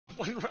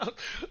fucking around.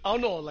 I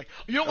don't know, like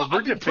you know what? We're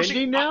I've been defending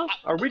pushing. now?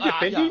 Are we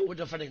defending? Yeah, we're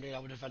defending. Yeah,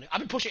 we're defending. I've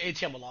been pushing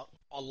ATM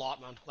a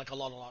lot, man. Like a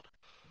lot.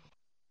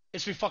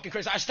 It's been fucking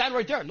crazy. I stand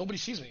right there. Nobody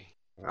sees me.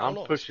 I I'm don't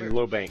know. pushing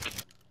low bank.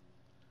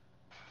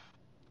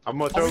 I'm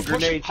gonna Are throw we pushing?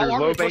 grenades How through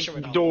are low we bank pushing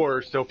right now?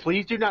 doors, so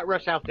please do not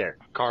rush out there,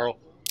 Carl.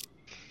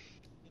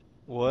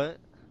 What?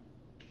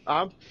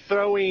 I'm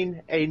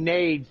throwing a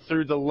nade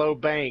through the low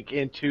bank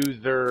into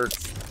their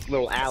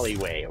little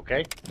alleyway,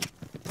 okay?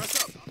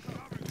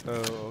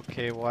 Oh,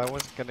 okay. Well, I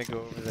wasn't gonna go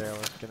over there. I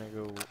was gonna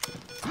go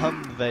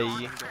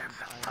Humvee.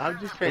 I'm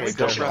just Are we saying,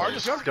 don't pushing hard?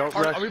 rush. Don't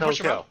rush Are we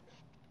pushing hard? hotel.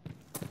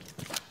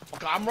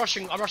 Okay, I'm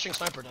rushing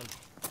sniper then.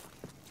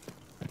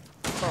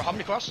 Carl, how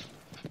many cross?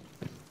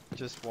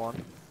 Just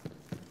one.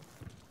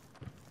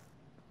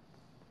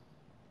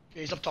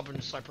 Yeah, he's up top in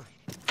the sniper.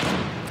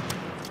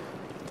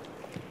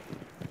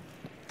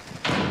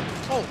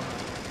 Oh,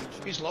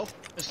 he's low.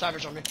 It's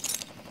savage on me.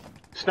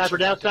 Sniper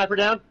down, sniper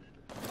down.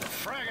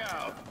 Frag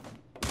out.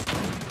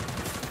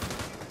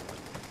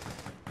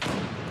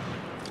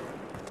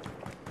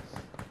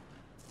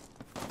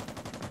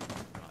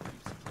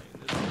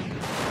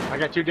 I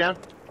got two down.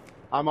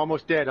 I'm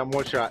almost dead. I'm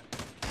one shot.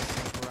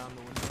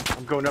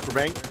 I'm going upper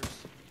bank.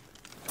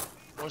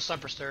 One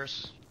sniper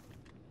stairs.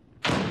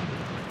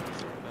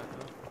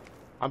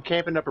 I'm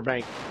camping upper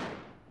bank.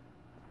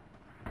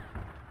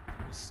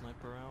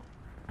 Sniper out.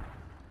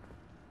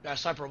 Yeah,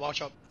 sniper,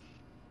 watch out.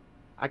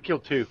 I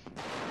killed two.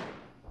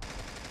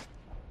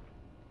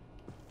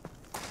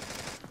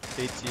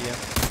 ATM.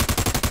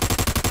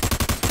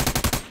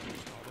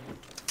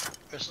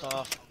 Pissed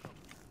off.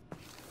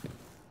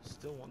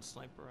 Still one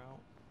sniper out.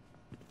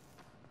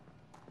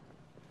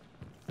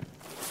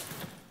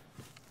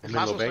 I'm Last in low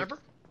one bank. sniper?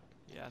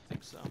 Yeah, I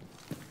think so.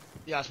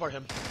 Yeah, it's part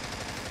him.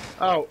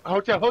 Oh,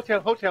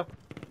 hotel.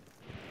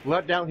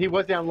 Let down. He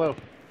was down low. I'm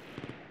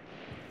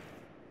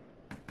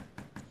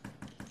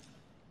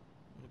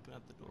looking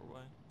at the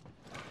doorway.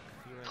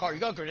 Right Car, you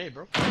got a grenade,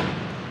 bro.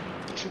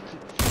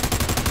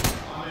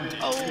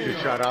 Oh! Good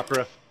shot,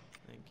 Opera.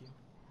 Thank you.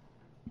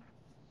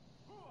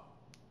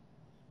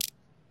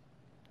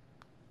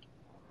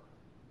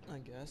 I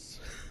guess.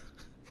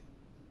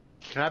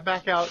 Can I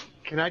back out?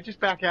 Can I just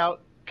back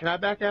out? Can I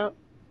back out?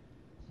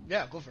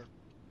 Yeah, go for it.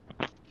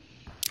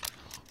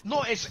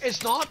 No,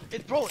 it's not,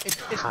 bro. It's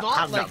not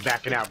I'm like not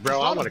backing out,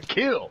 bro. I want to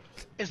kill.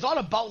 it's not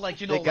about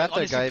like you know. They got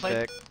like, their honestly guy playing,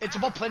 back. It's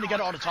about playing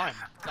together all the time.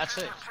 That's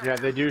it. Yeah,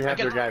 they do have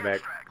Again, their guy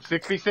back.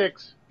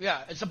 6v6.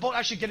 Yeah, it's about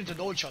actually getting to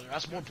know each other.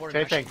 That's more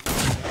important. Same than thing.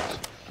 actually-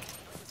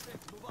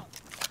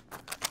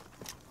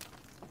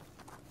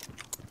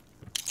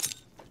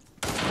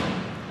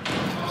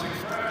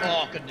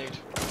 Oh, good nade.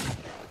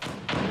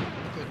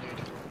 Good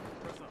nade.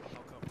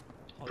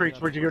 Preach,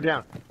 where'd you go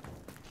down?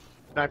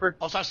 Sniper?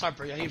 Outside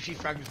sniper. Yeah, he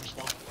fragged me from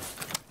spawn.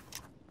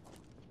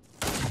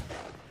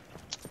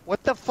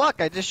 What the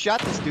fuck? I just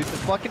shot this dude in the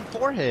fucking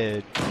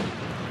forehead.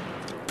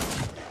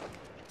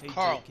 Hey,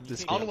 Carl, Jake, can you this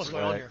take I don't know what's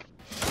going on back. here.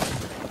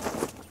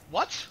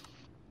 What?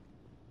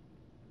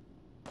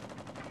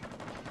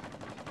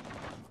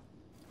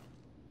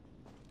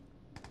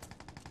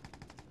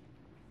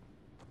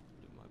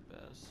 do my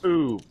best?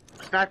 Ooh,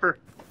 sniper.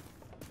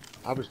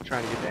 I was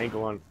trying to get the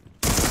angle on.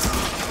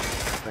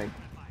 Thing.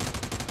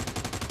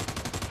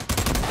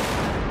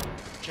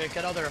 Jake,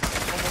 get out there.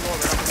 One more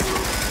lower.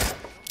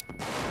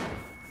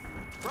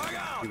 Frag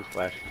out. He was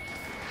flash.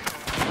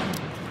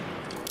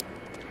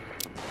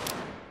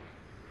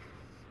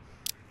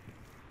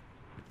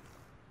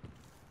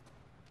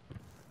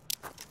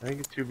 I think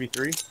it's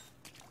 2v3.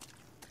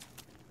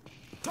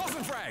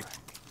 Tossing frag.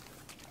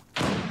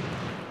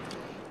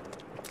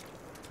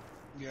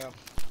 Yeah.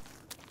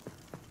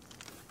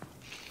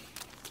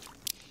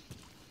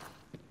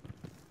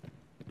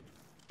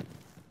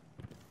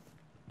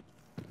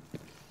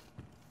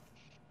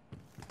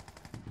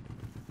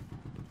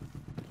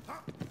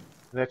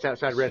 That's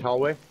outside red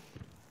hallway.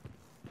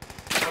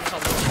 What's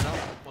up lower now?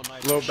 Oh,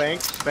 nice. Low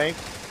bank, bank.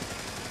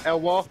 L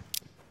wall.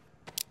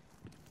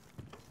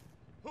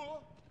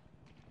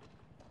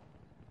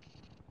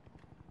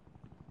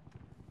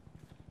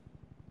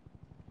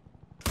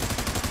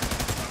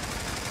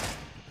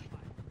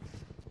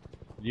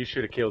 You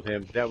should have killed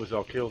him. That was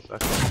all kills.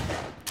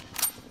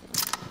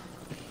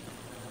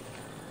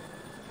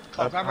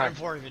 Carl, grab high. right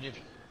for if you need.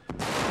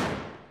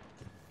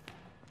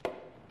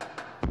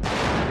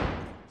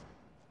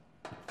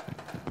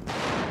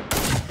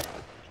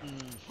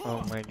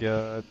 Oh my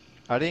god.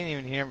 I didn't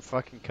even hear him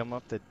fucking come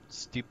up the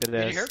stupid you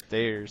ass hear?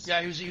 stairs.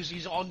 Yeah,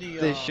 he's on the.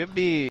 They should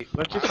be.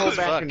 Let's just hold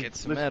back Fuck, and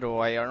it's let's- metal.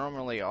 I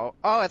normally. Oh,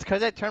 it's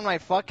because I turned my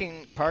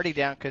fucking party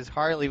down because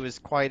Harley was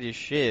quiet as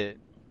shit.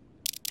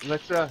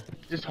 Let's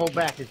just hold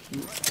back.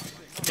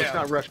 Let's Yeah.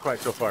 not rush quite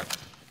so far.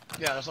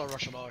 Yeah, that's not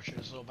Russian all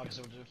actually. So back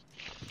to what to do.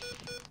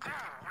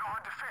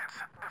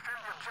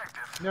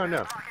 No,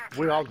 no,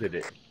 we all did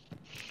it.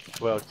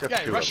 Well, except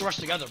Yeah, two rush of rush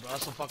together, bro.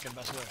 That's the fucking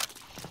best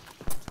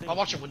way. I'll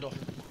watch your window.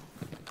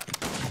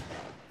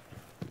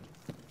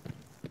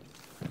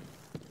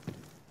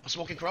 A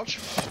smoking crouch.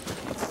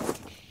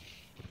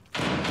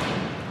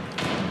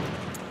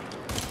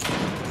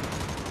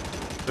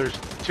 There's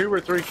 2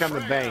 or 3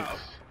 coming banks.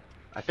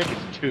 I think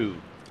it's 2.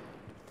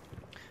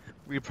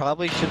 We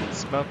probably shouldn't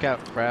smoke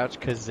out crouch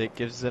because it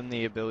gives them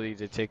the ability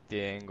to take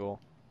the angle.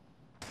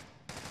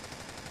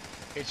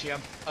 ATM.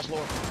 That's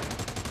lower.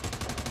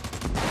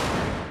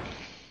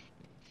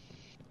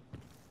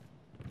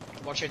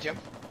 Watch ATM.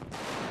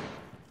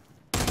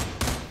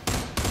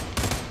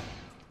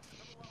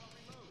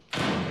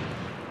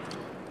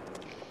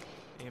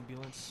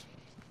 Ambulance.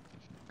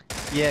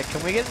 Yeah,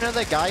 can we get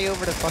another guy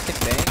over to fucking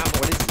bank?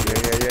 What is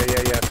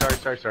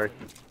Yeah. Sorry.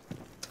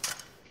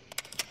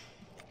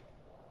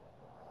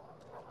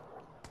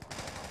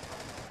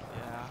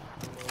 Yeah.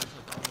 Lows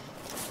are coming.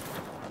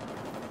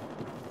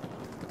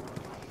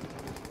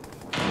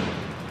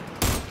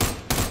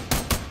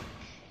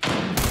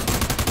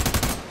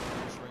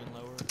 Just rain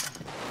lower.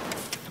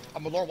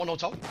 I'm a lower 1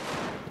 hotel.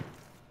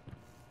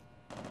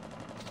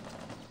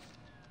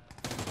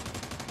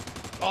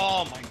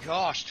 Oh my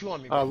gosh, 2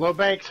 on me. Bro. Low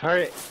banks,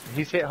 hurt.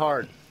 He's hit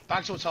hard.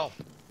 Back to hotel.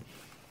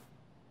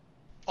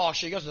 Oh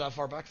shit, you guys are that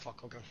far back?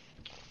 Fuck, okay.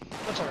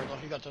 That's alright though,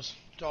 you got this.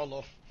 They're all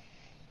low.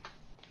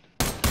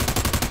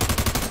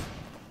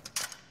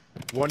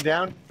 1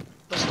 down.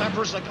 The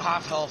sniper's like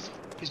half health.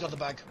 He's got the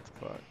bag.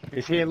 Fuck.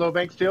 Is he in low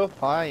bank still?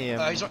 I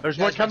am There's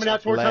one coming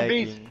out towards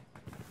Humvees. lagging.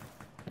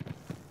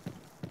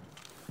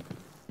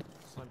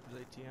 Sniper's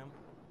ATM.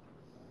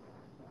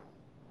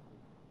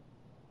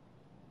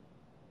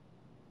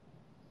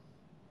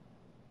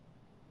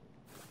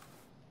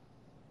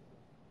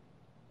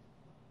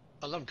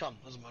 Let him come,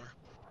 doesn't matter.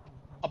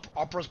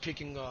 Opera's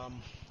peeking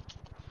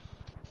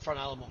front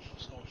Alamo,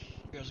 so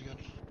you guys are good.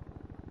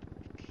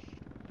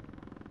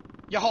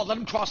 Yeah, hold, let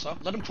him cross, huh?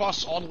 Let him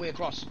cross all the way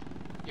across.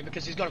 Yeah,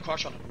 because he's got a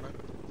crush on him, right?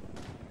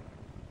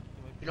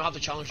 You don't have to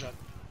challenge that.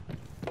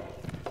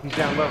 He's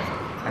down low.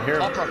 I hear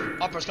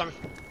him. Opera's coming.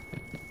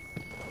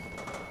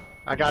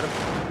 I got him.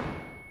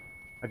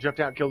 I jumped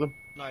out and killed him.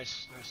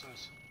 Nice.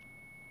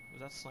 Was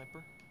that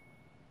sniper?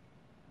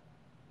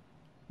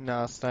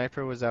 No,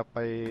 sniper was out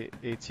by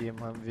ATM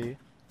Humvee.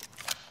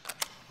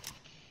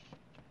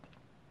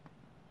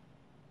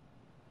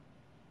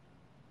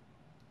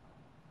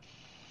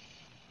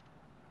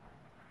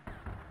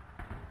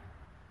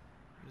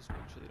 Just make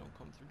sure they don't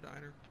come through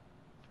diner.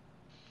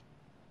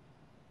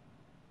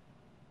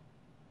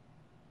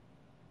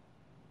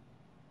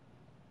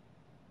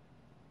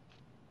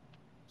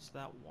 Is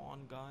that Juan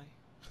guy?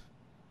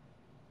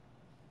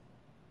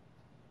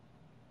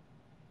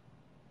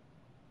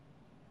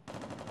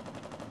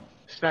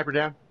 Sniper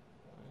down.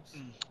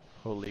 Nice.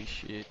 Holy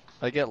shit.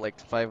 I get like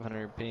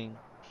 500 ping.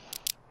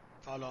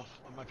 Oh no,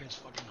 my ping's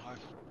fucking high.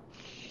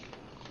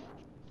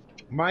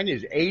 Mine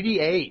is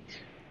 88.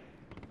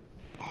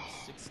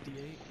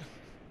 68.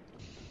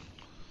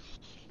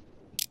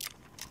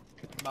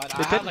 But It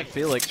I had didn't like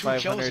feel like 2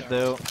 kills 500 there.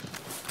 though.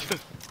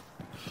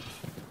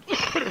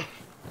 You're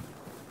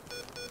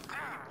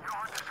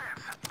on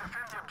defense.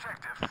 Defend the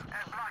objectives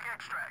and block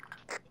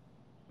extract.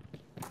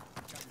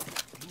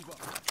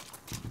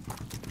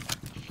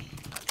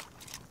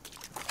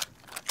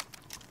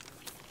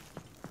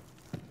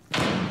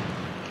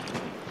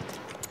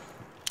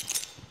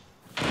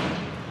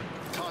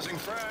 Tossing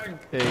frag.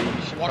 Hey,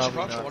 you should Watch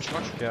probably your not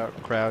crouch, check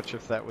out crouch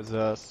if that was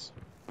us.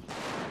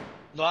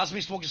 No, that's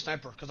me smoking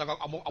sniper, because I'm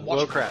Low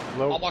watching. crap.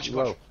 Low. I'm watching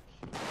Low. crouch.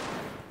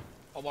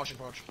 I'm watching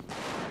crouch.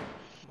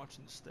 I'm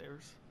watching the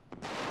stairs.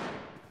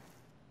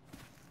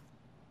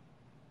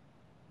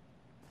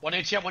 1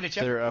 ATM, 1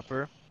 ATM. They're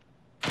upper.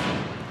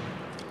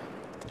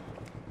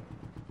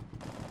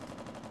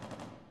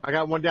 I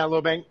got 1 down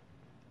low bank.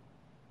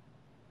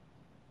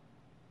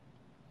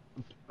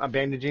 I'm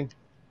bandaging.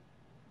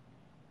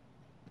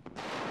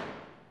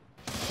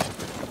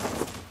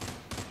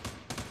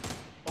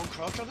 On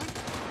crouch, I think?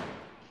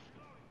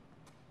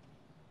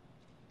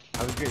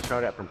 I was getting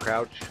shot at from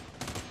crouch.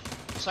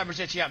 Sniper's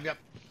ATM, yep.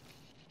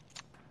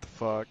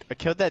 Fuck. I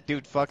killed that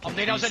dude fucking Update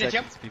 3 outside ATM?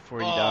 seconds before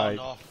he died.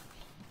 No.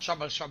 Shot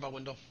by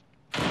window.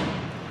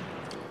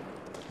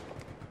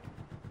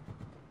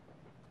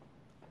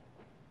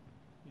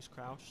 Use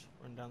crouch.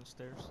 Run down the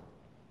stairs.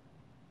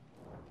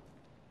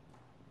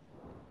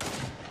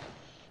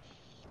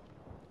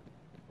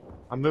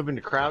 I'm moving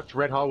to crouch.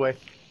 Red hallway.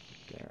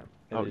 Damn.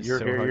 Oh, It is you're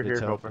so here. hard You're to here,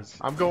 tell Hoper. if it's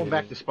I'm going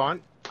back to hidden.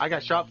 spawn. I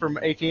got shot from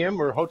ATM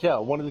or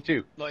hotel. One of the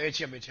two. No,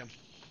 ATM.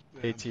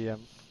 Yeah. ATM.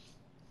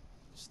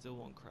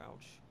 Still on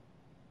crouch.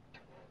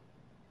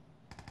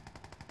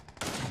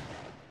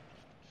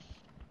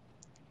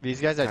 These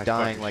guys are Nice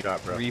dying fucking like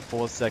shot, bro. 3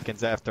 full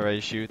seconds after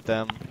I shoot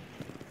them.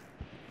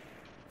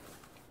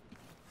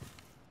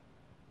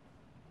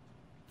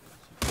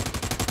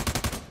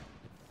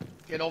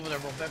 Get over there,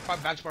 bro.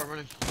 Back spot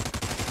running.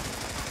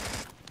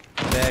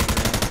 Bag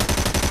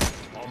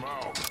man. I'm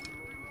out.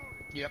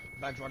 Yep,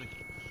 back running.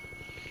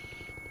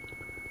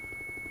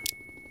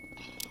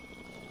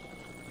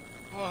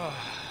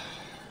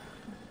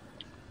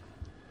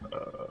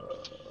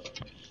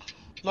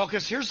 No,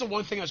 because here's the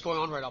one thing that's going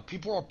on right now.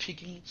 People are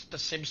peeking the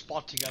same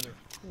spot together.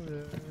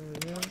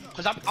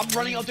 Because I'm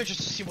running out there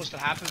just to see what's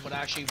going to happen when I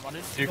actually run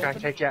it. Dude, can I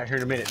take you out here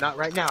in a minute? Not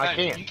right now, I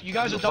Hey, can't. you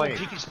guys are I'm double playing.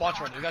 peeking spots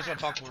right now. You guys got to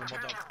talk to me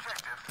about that.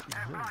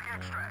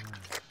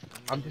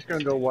 I'm just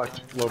gonna go watch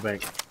low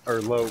bank.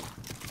 Or low.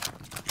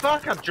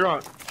 Fuck, I'm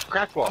drunk.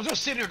 Crack I'm wall. just gonna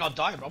sit here and not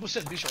die, bro. I'm gonna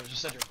sit in B-shore,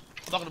 just sit here.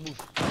 I'm not gonna move.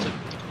 That's it.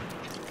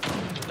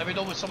 Let me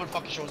know when someone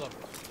fucking shows up.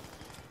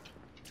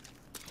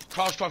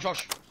 Crouch, crouch,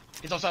 crouch.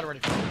 He's outside already.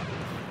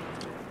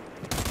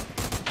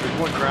 There's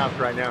one crouch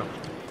right now.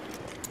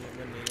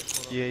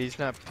 Yeah, he's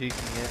not peeking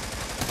yet.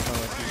 Oh,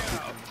 like he's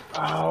peeking.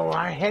 Oh,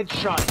 I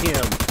headshot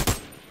him.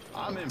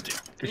 I'm empty.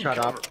 Good shot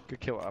up. Good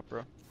kill,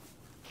 Opera.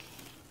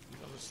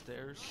 He's on the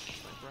stairs.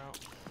 Sniper out.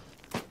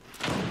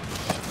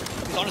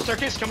 He's on the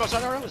staircase. Come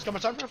outside, bro. He's coming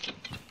outside, bro.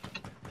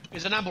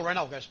 He's in amble right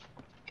now, guys.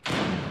 I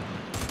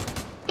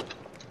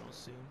don't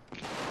see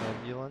him.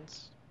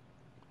 Ambulance,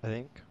 I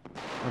think.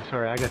 I'm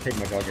sorry, I gotta take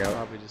my dog out.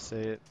 Probably just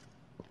say it.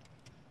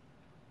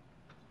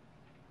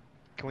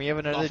 Can we have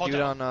another fuck dude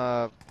that. on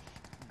I'll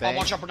bank?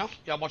 watch out for now.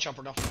 Yeah, I'll watch out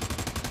for now.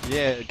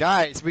 Yeah,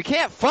 guys, we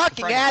can't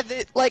fucking Friday. add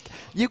it. Like,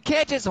 you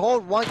can't just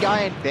hold one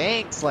guy in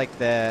banks like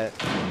that.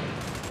 I'm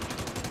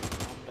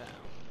down.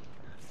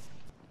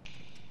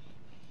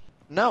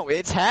 No,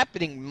 it's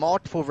happening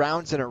multiple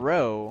rounds in a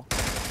row.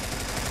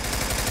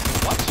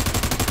 What?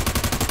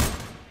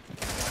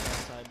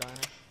 Outside diner.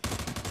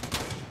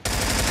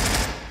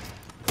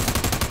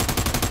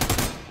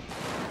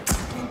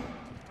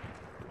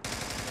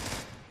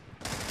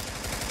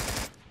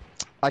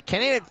 I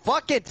can't even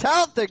fucking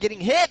tell if they're getting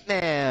hit,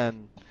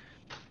 man.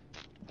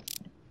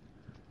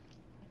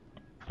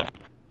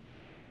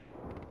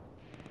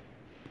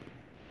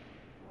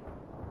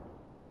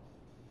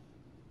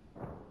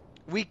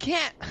 We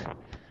can't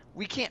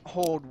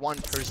hold one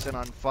person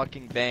on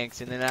fucking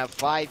banks and then have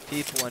 5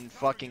 people in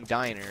fucking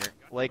diner.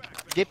 Like,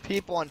 get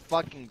people on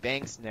fucking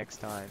banks next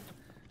time.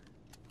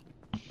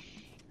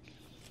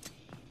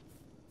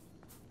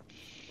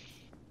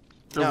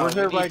 So No, where's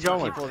we everybody need 2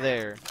 going? people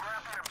there.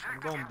 I'm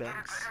going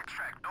banks.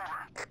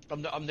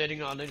 I'm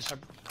dating on the side.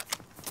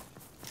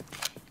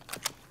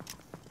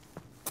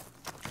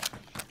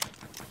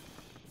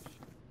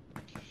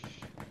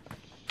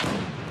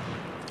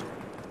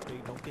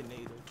 Big, don't get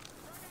naded.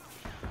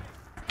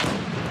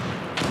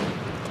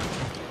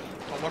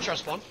 Oh, watch our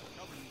spawn.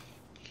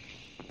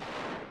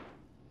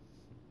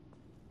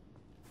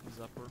 He's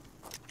upper.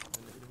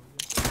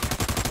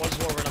 One's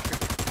lower right up here.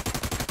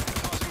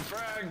 Tossing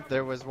frag.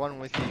 There was one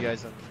with you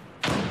guys on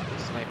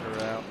sniper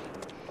route.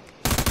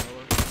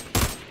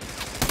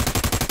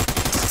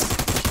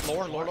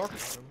 Lower, lower, lower. I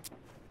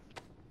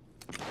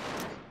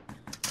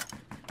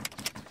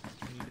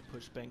need to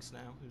push banks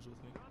now. Who's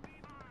with me?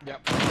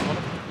 Yep.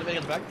 Let me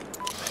get the back.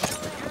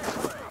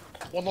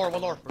 One lower,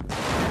 one lower.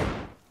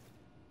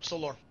 Still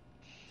lower.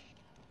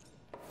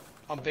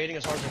 I'm baiting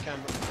as hard as I can,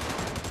 bro.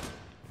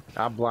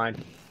 I'm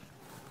blind.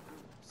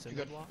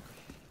 Single good? block.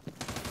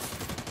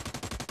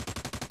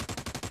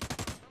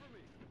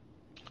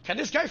 Can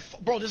this guy,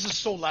 bro? This is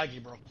so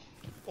laggy, bro.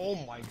 Oh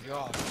my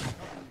god.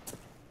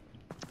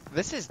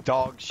 This is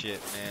dog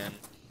shit, man.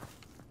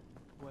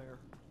 Where?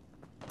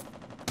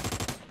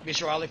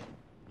 Bistro alley.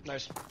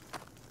 Nice.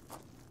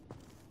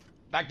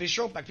 Back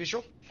bistro, back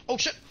bistro. Oh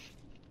shit.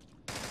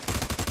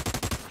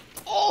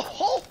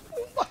 Oh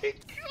my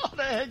god,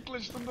 I head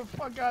glitched him the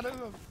fuck out of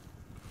him.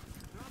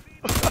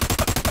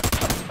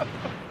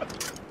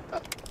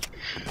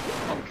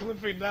 I'm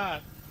clipping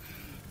that.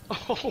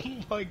 Oh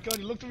my god,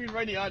 he looked at me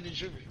right in the eye and he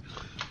shoot me.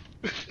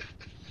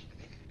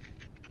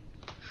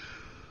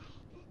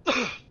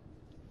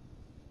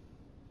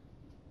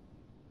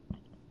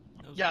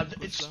 Yeah,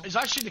 it's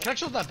actually, the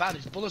connection's not bad.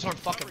 These bullets aren't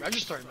fucking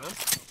registering, man.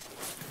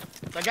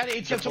 That guy at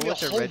The ATM took me a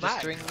bullets are whole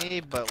registering mag. me,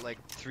 but like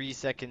 3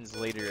 seconds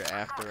later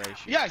after I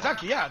shoot. Yeah,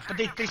 exactly, yeah. But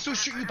they still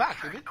shoot you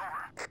back, you mean?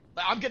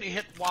 Like, I'm getting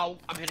hit while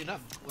I'm hitting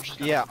them, which is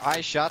kinda Yeah,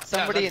 I shot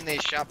somebody that- and they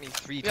shot me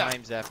 3 Yeah.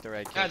 times after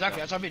I killed Yeah,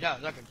 exactly. them. That's what I mean. Yeah,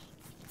 exactly.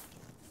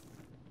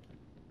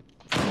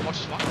 Oh, watch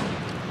the spot.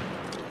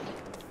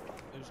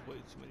 There's way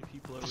too many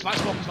people over It's my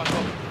smoke. It's my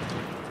smoke.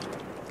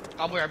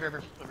 I'm here. I'm here. I'm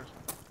here. I'm here.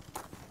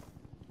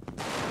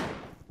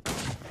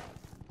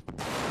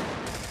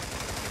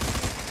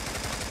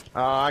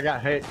 I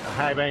got hit.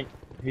 High bank.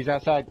 He's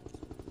outside.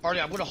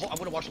 Alright, I'm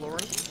gonna watch lower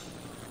end.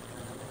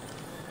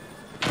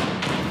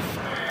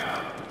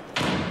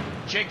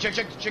 Jake,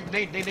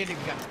 nade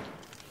again.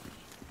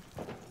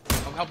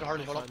 I'm helping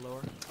Harley. Hold Side on.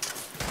 lower.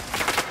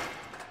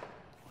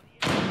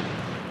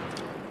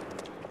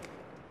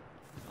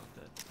 Not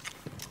dead.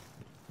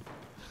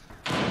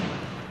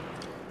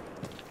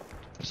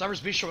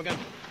 Cyrus Bistro again.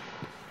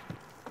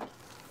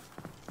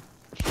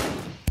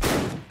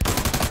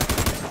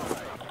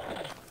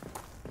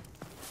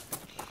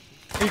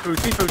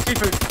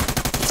 Seafood.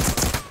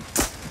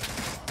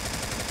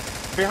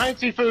 Behind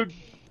seafood.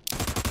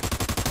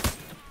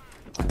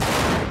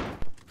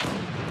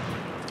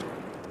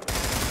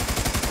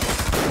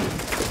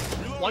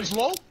 One's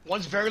low.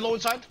 One's very low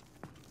inside.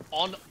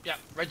 Yeah,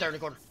 right there in the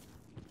corner.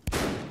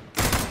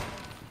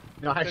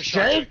 Nice, Good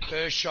shot, Jake. Jake.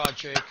 Good shot,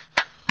 Jake.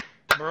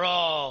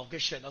 Bro,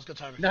 good shit. That was good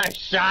timing. Nice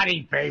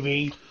shotty,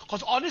 baby.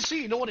 Because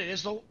honestly, you know what it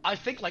is though? I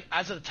think like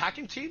as an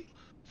attacking team,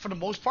 for the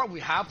most part, we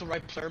have the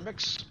right player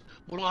mix.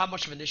 We don't have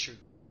much of an issue.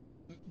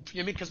 You know what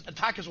I mean? Because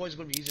attack is always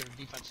going to be easier than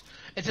defense.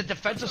 It's a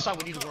defensive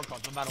side we need to work on,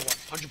 no matter what.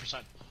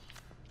 100%.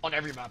 On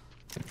every map.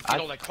 You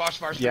know, like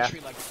crossfire, yeah.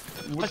 retreat, like.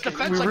 We,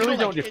 Defense, we like, really you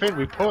know, don't like, defend,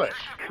 we push.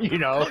 You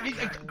know?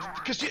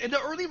 Because in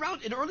the early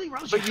rounds,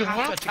 But you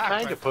have to attack,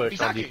 kind right? of push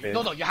exactly. on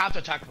defense. No, you have to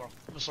attack, bro.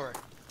 I'm sorry.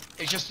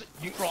 It's just,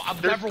 bro,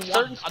 I've There's never won.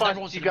 certain I've never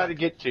won spots you got to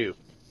get to.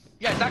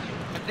 Yeah, exactly.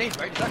 And nade,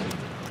 right? Exactly.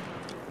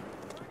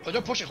 But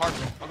they're pushing hard,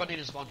 bro. I'm gonna need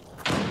his spawn.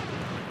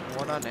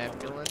 One on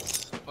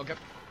ambulance. Okay.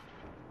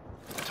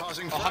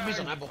 Tossing Oh, Humvee's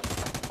on amble.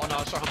 Oh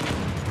no, sorry,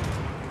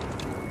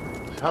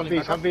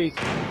 Humvee. Humvees.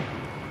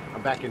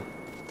 I'm back in.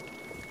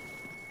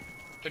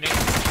 They're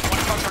nading. One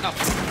crouch right now.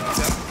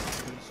 Okay.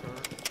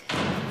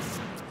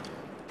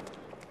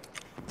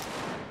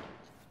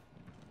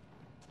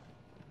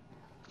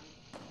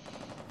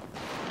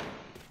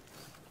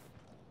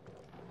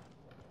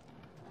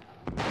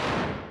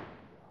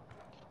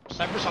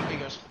 Sniper's Humvee,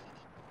 guys.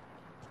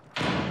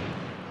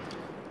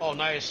 Oh,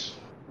 nice.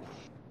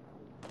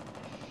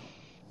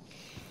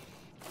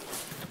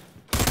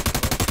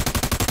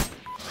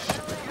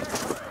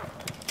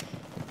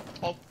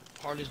 Oh,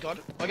 Harley's got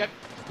it. Okay.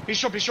 Be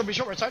short, right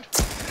side.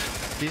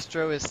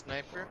 Bistro is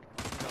sniper.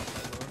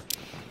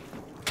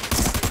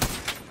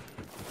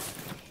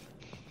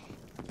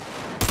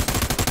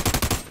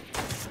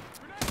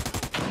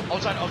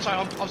 Outside.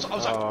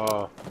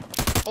 Oh.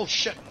 Oh,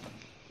 shit.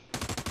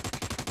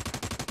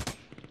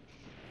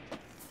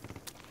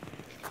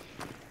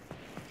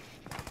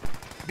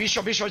 Be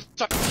short,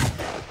 outside.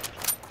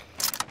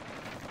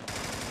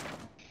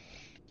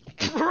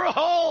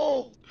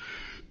 Bro!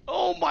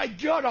 Oh my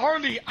god,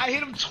 Harley! I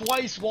hit him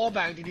twice,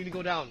 wallbanged, he didn't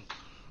go down.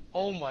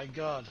 Oh my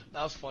god,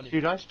 that was funny.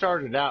 Dude, I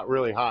started out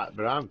really hot,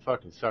 but I'm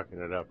fucking sucking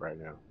it up right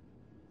now.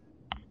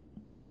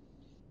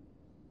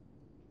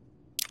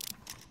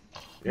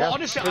 Well,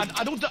 honestly,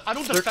 I don't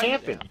They're defend.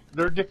 camping.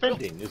 They're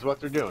defending, is what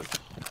they're doing.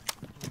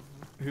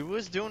 Who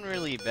was doing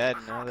really bad,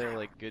 now they're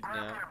like good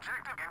now.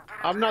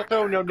 I'm not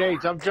throwing no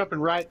nades. I'm jumping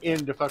right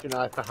into fucking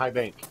high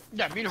bank.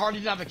 Yeah, me and Harley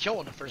didn't have a kill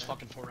in the first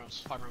fucking 5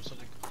 rounds, I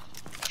think.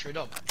 Straight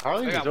up.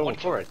 Harley was Yeah,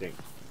 0-4, I think.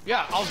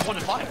 Yeah, I was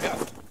 1-5, yeah.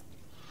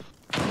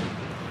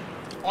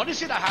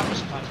 Honestly, that happens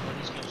sometimes in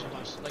these games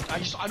sometimes. Like,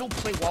 I don't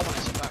play well when I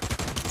sit back.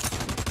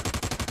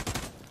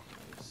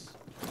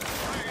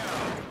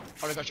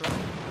 Alright, got you right.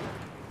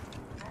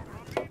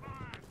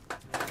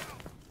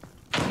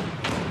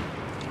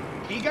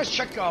 Can you guys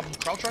check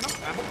crouch right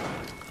now? Ammo?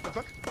 Real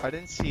quick. I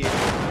didn't see it.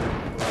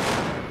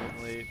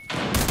 Late.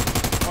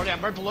 Oh yeah,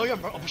 I'm right below you, I'm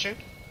pushing.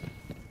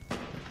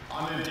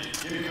 I'm empty.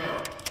 Give me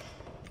cover.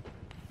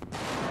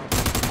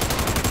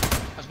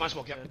 That's my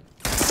smoke, yeah.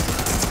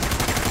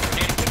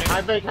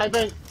 High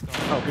bank.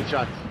 Oh, good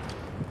shots.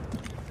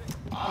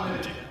 I'm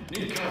empty.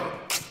 Need cover.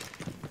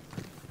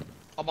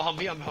 I'm a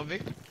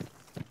Humvee.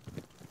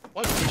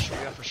 One is sure,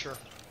 yeah, for sure.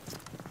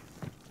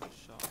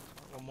 Shot.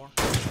 One more.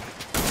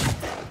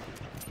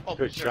 Oh,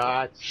 Good there.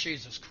 shots.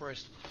 Jesus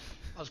Christ.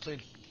 That was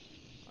clean.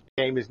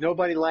 Game is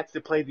nobody likes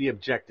to play the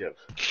objective.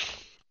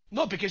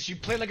 No, because you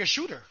play like a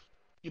shooter.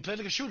 You play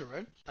like a shooter,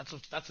 right?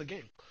 That's the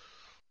game.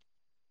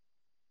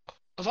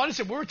 Because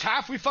honestly, we were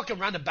TAF, we fucking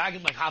ran the bag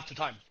in like half the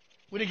time.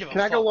 We didn't give a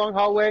Can I fuck. go long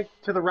hallway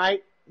to the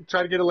right?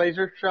 Try to get a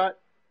laser shot?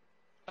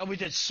 And we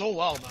did so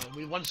well, man.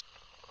 We won.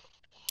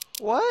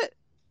 What?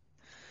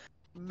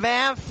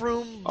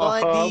 Bathroom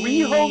buddy. Will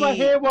you hold my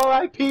hand while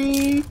I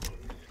pee?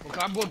 Okay,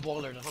 I'm going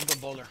bowler then.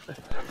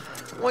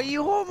 Will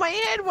you hold my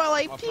hand while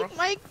I What, peek bro?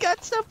 my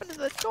guts up into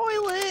the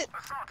toilet?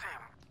 Assault team.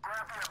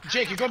 Grab the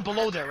Jake, you're going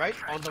below there, right?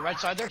 On the right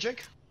side there,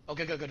 Jake?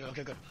 Okay, good.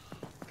 Okay, good.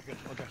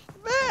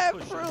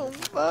 Bathroom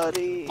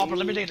buddy. Hopper,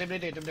 let me nade. They're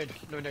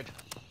nading.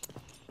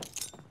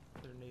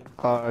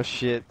 Oh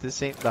shit,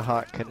 this ain't the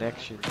hot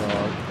connection,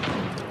 dog.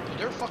 Dude,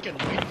 they're fucking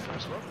waiting for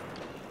us, bro.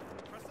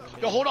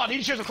 Yo, hold on, I need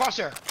to change the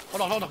crosshair.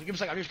 Hold on. Give me a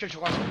second, I need to change the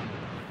crosshair.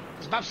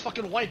 This map's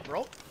fucking white,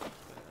 bro.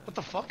 What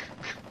the fuck?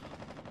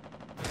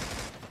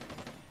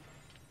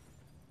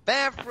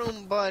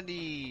 Bathroom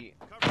buddy.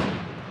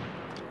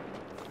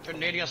 They're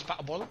nading us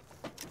a boiler?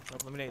 Oh,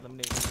 let me nade.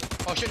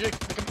 Oh shit, Jake.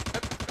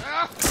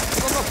 Ah!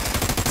 Go.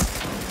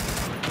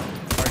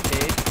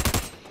 Arcade.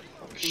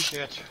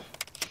 Shit.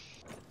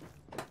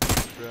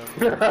 Bro.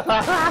 I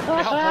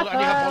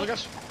need help, boiler,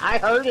 guys. I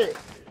heard it.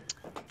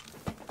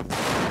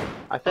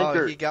 I think Oh,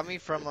 they're he got me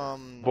from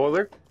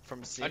boiler.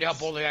 from six. I need help,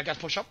 boiler. I guys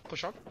push up.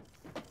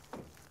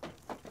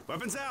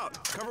 Weapons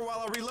out. Cover while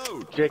I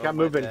reload. Jake, Oh, I'm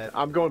my moving. bad.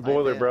 I'm going My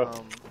boiler, bad, bro.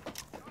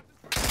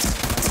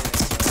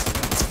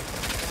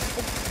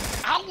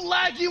 How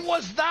laggy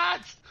was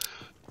that?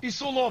 He's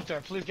so low up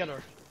there. Please get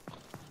her.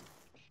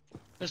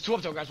 There's 2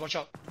 up there, guys. Watch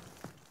out.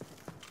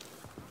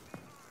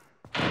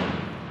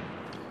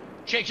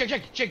 Jake,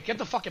 get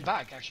the fucking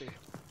back, actually.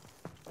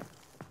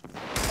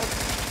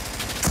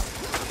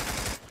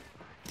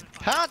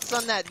 Pounce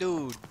on that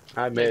dude.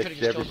 I could've missed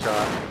just every killed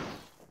shot.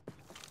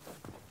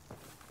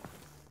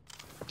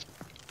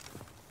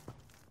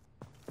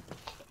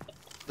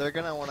 They're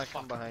gonna wanna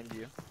come behind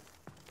you.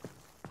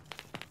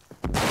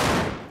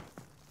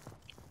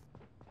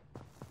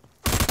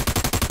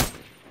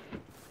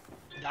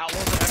 That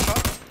was a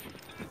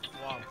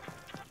headshot? Wow.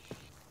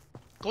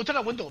 Go to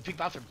that window, peek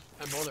bathroom,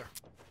 and boiler.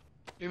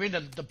 You mean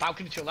the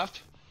balcony to your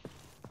left?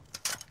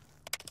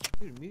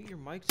 Dude, mute your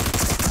mics.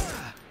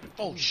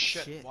 Oh Holy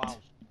shit, wow.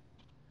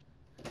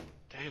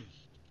 Damn.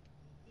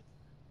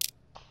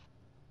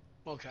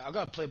 Okay, I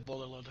gotta play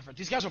boiler a little different.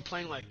 These guys are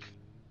playing like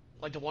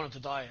they wanted to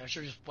die. I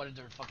should've just went in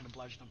there and fucking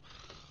obliged them.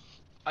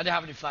 I didn't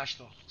have any flash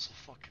though, so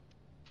fuck.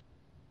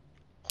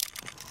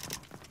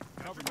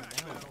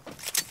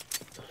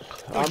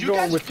 I'm you going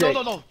guys, with Jake.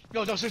 no,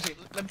 seriously.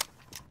 Let me,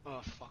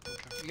 oh fuck.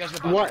 Okay, you guys go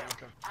back. What?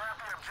 Okay.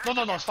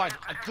 No, it's fine.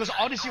 Because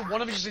honestly,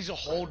 one of us just needs to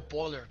hold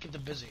boiler, keep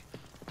them busy.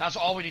 That's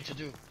all we need to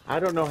do. I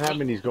don't know how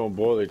many's going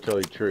boiler, to tell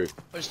you the truth.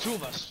 There's two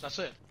of us. That's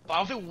it. But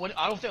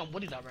I don't think I'm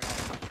winning that right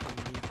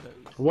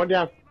now. One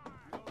down.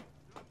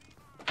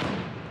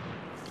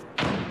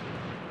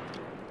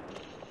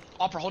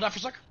 Opera, hold that for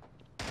a sec.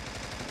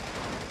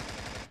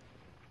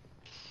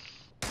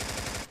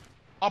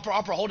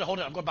 Opera, hold it.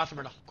 I'm going bathroom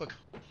right now. Quick.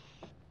 Okay.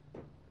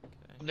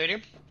 I'm nading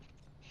him.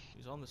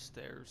 He's on the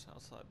stairs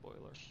outside boiler.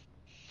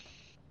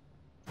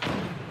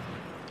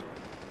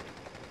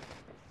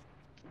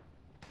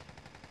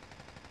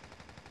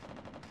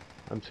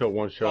 I'm still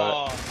one shot.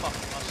 Oh,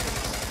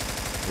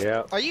 fuck.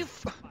 Yeah. Are you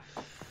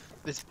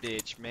this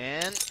bitch,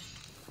 man?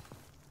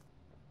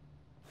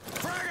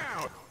 Frag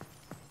out!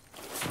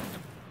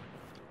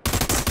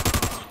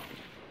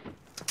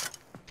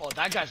 Oh,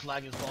 that guy's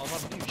lagging as well. I'm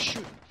not even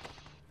shooting.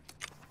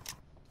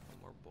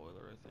 One more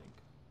boiler, I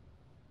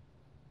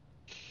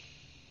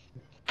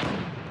think.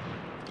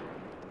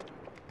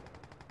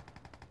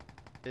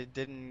 It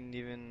didn't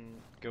even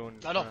go in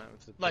I know. front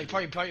of the Like,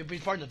 body. probably be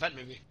part of the event,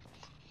 maybe.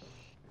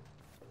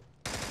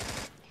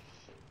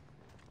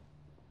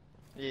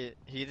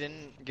 He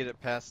didn't get it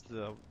past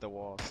the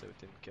wall, so it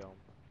didn't kill him.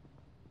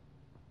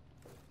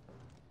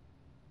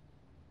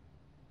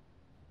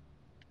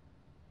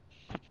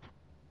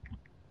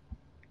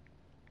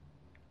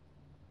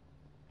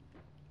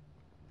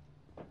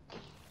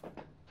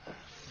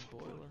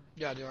 Boiler.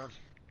 Yeah, they are.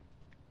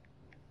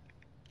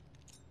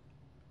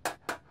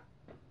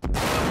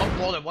 Oh,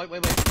 boiler. Wait. Yeah,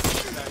 you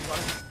got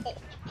it. Oh,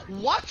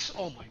 what?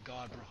 Oh my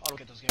god, bro. I don't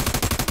get this game.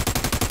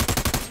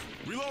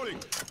 Reloading!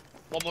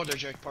 One more there,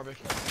 Jake, probably.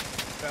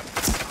 Yeah.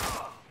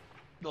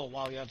 No,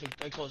 wow, yeah,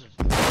 they close it.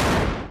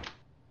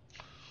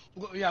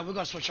 Yeah, we're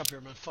gonna switch up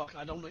here, man. Fuck,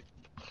 I don't like.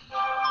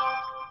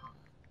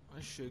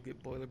 I should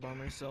get boiler by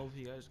myself.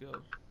 You guys go.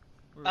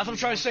 That's what I'm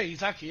trying to say,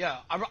 exactly, yeah.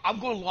 I'm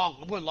going long.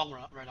 I'm going long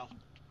right now.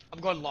 I'm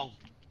going long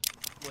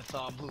with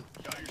blue.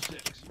 Got your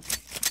six.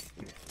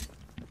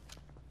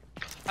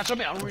 That's what I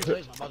mean. I don't really play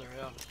as my mother,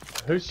 yeah.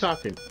 Who's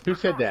talking? Who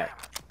said that?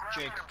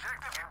 Jake.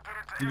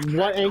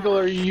 What angle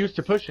are you used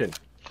to pushing?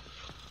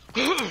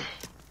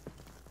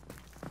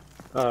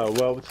 Oh,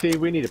 well, see,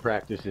 we need to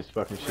practice this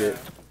fucking shit.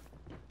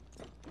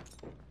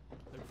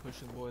 They're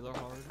pushing boiler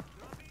hard.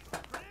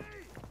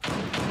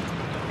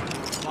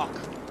 Fuck.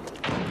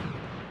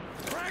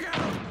 Frag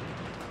out!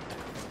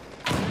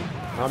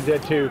 I'm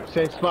dead too.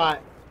 Same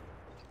spot.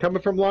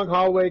 Coming from long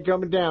hallway,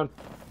 coming down.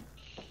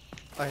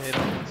 I hit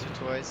him once or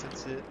twice,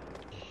 that's it.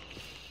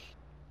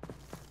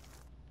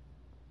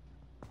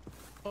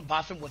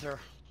 Bathroom with her.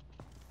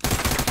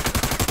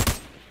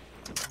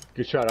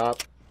 Good shot,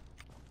 up.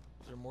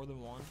 Is there more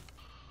than one?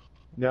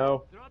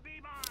 No.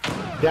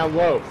 Down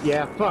low.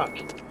 Yeah, fuck.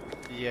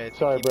 Yeah, it's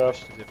Sorry, bro. a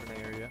different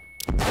area.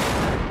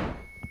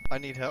 I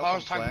need help. I I'm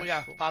was talking, flash.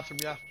 yeah, bathroom,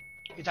 yeah.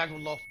 He tagged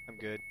him low. I'm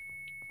good.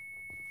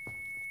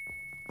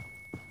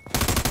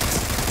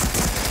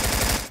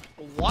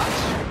 What?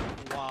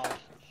 Wow.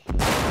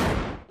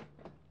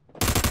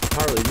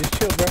 Harley, just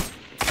chill, bro.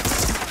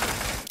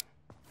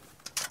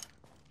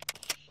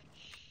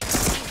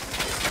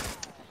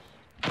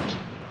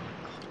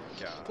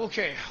 God.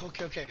 Okay.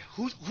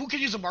 Who can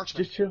use a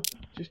marksman? Just chill.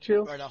 Just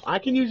chill. Right now. I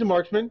can use a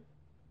marksman.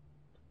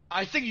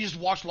 I think you just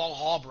watch long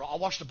haul, bro. I'll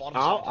watch the bottom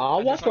side. I'll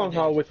And walk just try to long do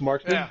haul it. with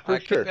marksman Yeah, for I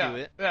sure. could do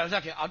it. Yeah,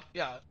 exactly.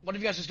 Yeah. One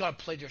of you guys just gotta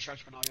play your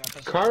strengths right now,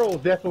 yeah.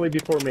 Carl's definitely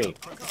before me.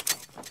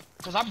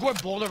 Because I'm going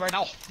boulder right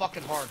now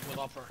fucking hard with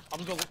upper.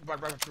 I'm just going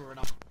right through right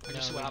now. I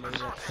just see what happens.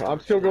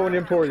 I'm still going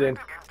in for then.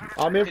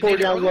 I'm in for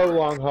down low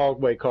long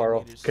hallway,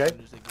 Carl. As Okay?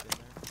 soon as they get in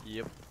there.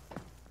 Yep.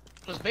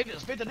 Let's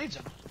bait the nades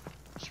in.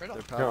 Straight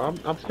up. They're No, I'm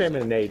probably spamming a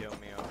gonna nade. kill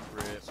me off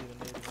rip. See them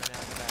nading right now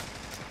in the back.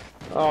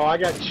 Oh, I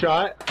got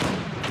shot.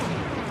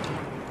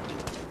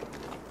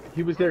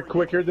 He was there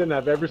quicker than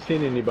I've ever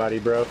seen anybody,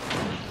 bro.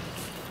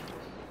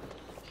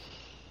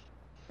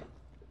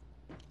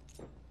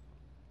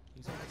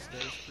 He's on the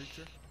stairs,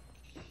 creature.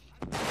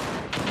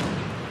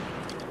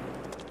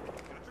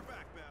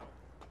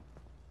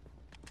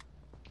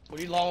 We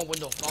need long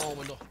window.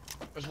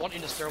 There's one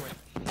in the stairway.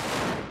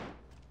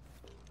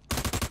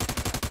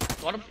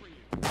 Got him.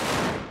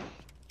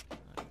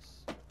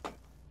 Nice.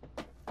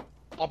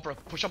 Opera,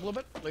 push up a little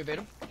bit. Evade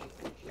him.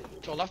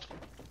 To the left.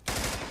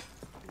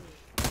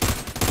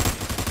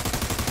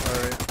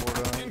 Alright,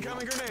 hold on.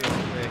 Incoming grenade!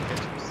 Yeah, catch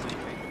him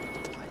sleeping.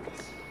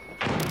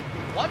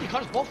 What? You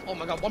caught us both? Oh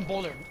my god, one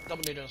bowler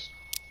dominated us.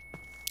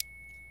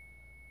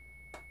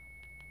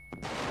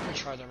 Good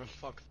try there, man.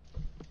 Fuck.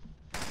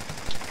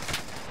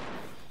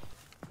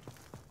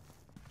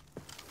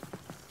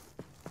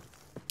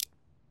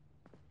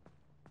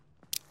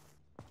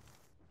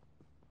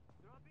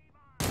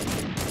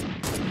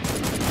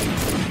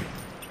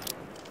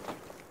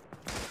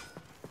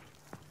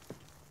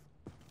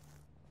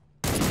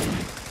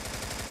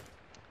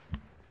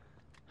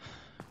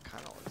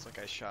 Kinda looks like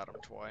I shot him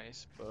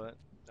twice, but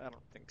I don't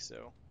think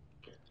so.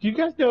 Do you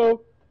guys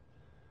know,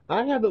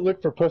 I haven't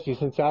looked for pussy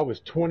since I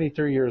was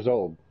 23 years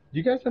old. Do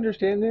you guys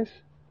understand this?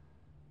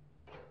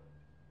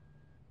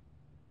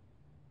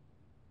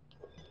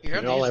 You hear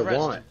And me? all He's I res.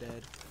 want.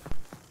 Dead.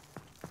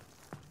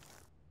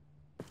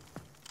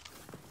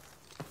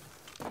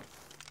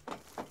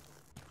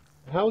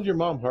 How old's your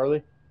mom,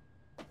 Harley?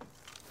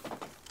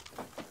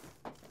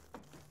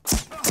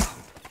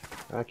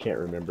 I can't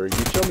remember.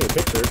 You showed me a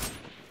picture.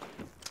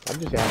 I'm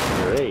just asking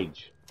her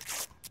age.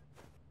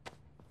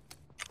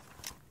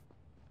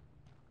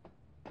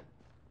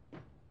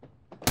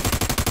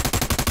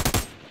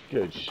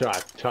 Good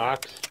shot,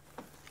 Tox.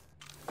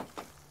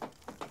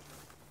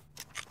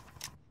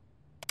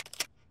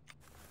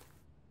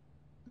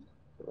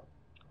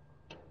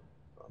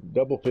 I'm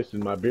double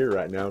fisting my beer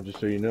right now,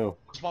 just so you know.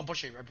 Spawn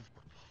pushing right before.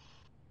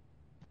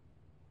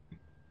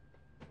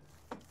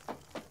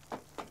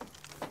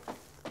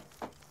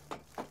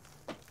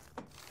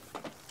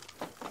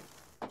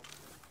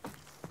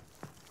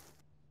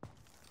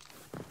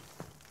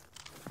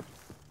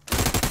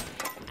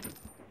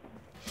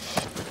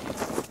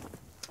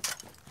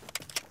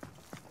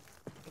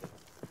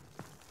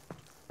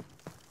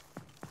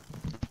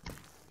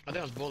 I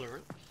think I was bowler,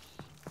 right?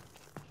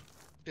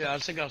 Yeah, I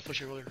think I was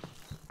pushing earlier.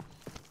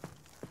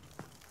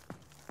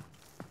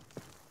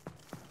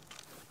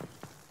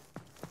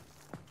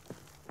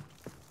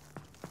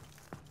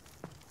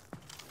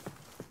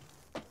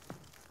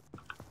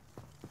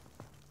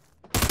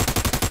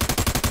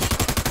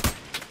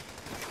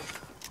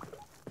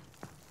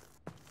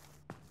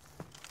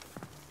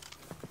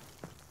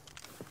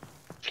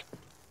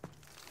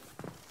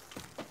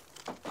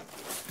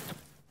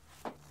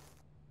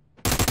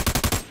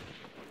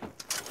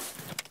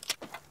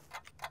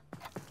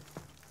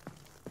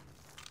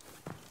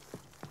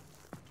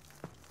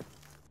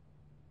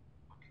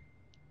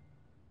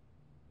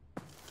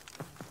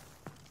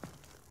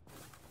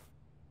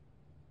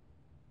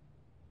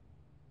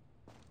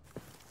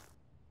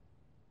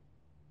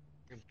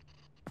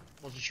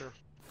 Wasn't sure.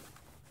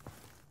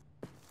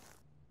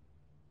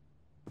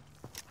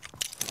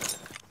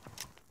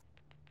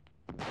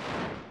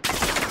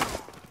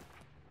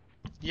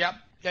 Yep.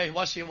 Yeah, he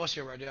was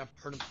here, right? Yeah,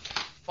 heard him.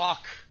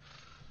 Fuck.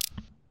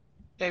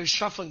 Yeah, he was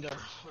shuffling there.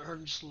 I heard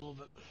him just a little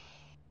bit.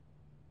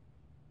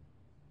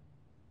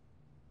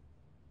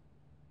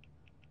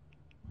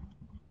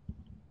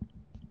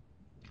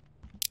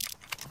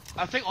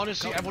 I think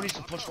honestly, everyone needs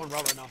to push one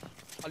route right now.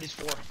 At least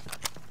 4.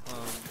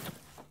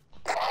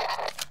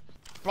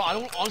 Bro, I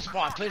don't honestly,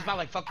 bro. I played this map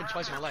like fucking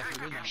twice in my life.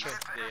 I mean that shit.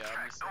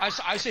 Yeah,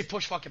 I say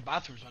push fucking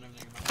bathrooms on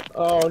everything, man.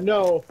 Oh,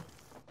 no.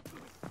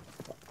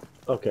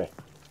 Okay.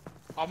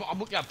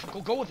 Yeah,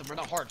 go with him right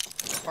now, hard.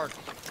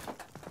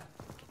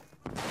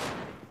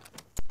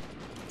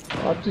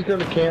 I'm just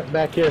gonna camp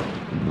back here.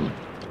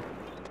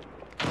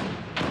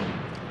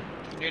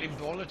 Nading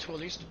bowler 2 at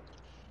least.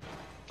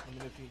 I'm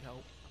gonna need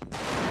help.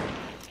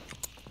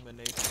 I'm gonna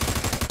nade.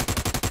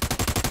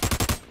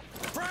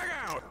 Frag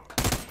out!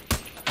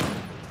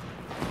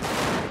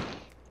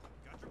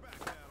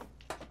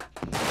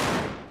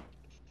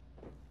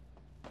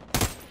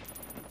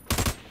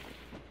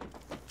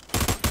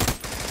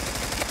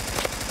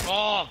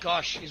 Oh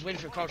gosh, he's waiting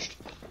for your crouched.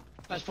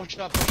 Nice, push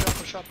up.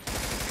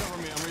 Cover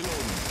me, I'm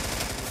reloading.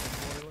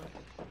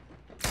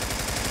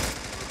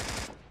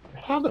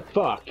 How the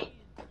fuck?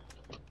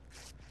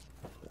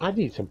 I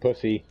need some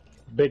pussy.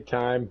 Big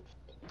time.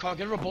 Carl,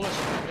 get her a bullet.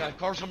 Yeah,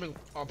 Carl's coming.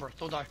 Arbor,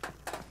 don't die.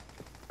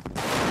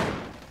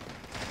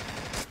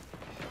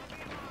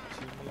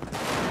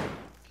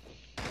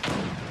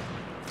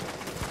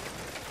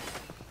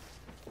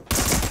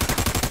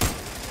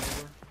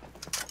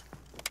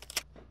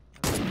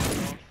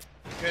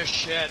 Good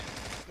shit.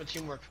 Good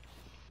teamwork.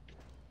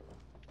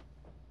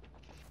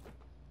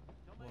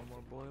 One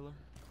more boiler.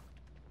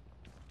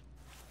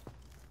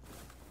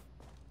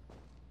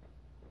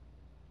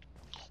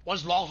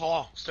 One's long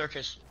hall,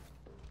 staircase.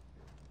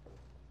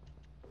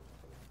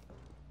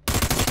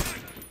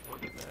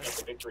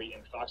 That's a victory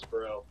in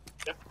Foxborough.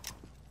 Yep.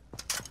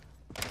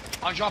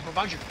 On drop,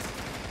 behind you.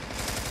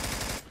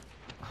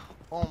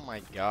 Oh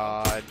my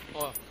god.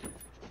 Oh,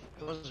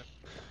 it wasn't.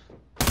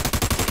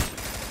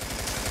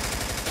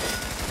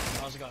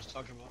 That was the guy I was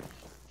talking about.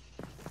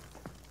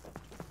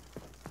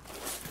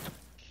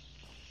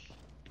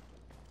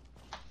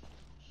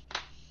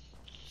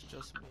 It's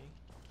just me.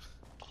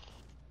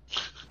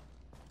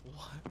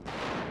 What?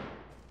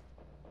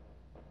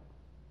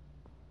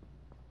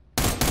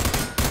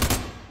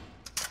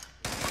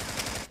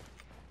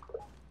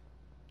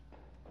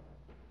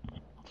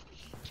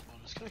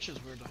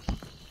 Connection's weird though.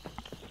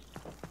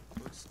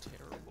 Looks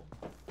terrible.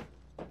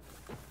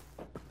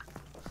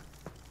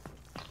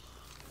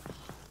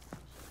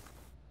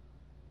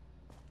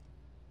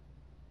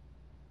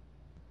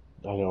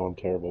 I know I'm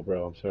terrible,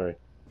 bro. I'm sorry.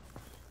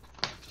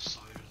 Just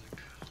sign, I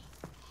think.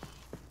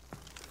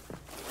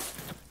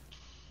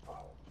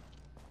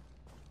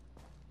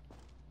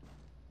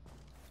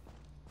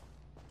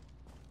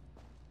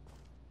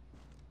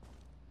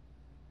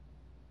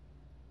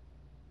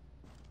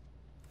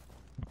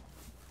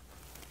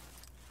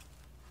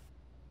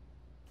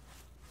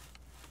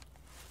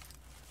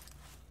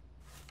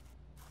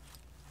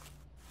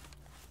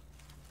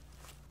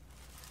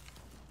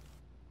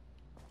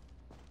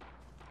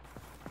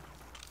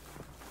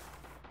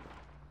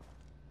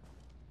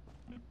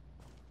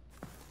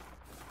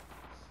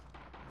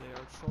 They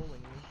are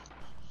trolling me.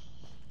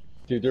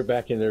 Dude, they're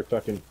back in their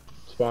fucking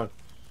spawn. I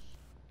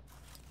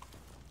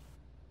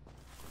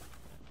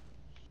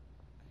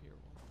hear one.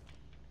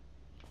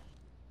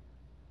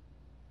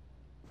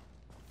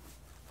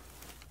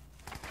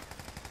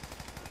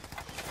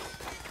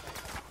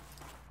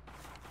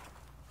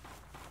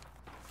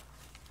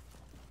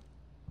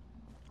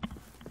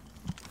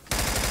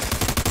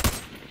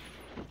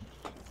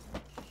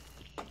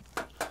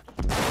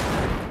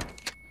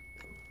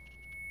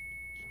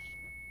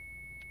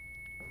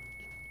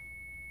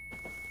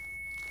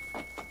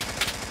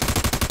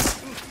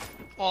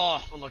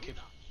 Oh, unlucky.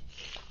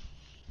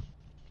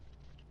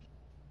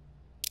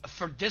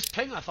 For this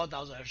ping, I thought that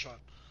was a headshot.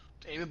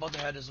 Aiming above the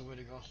head is the way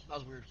to go. That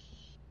was weird.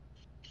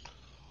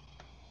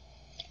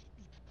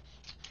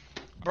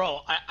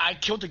 Bro, I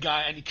killed the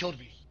guy and he killed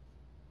me.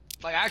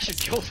 Like, I actually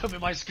killed him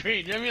in my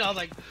screen. You know what I mean? I was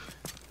like,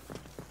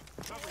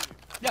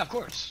 yeah, of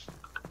course.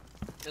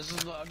 This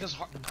is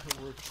hard.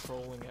 We're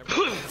trolling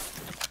everything.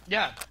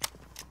 Yeah.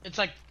 It's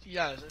like,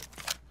 yeah.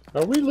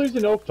 Are we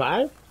losing 05? Team, you're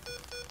on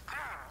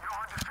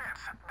defense.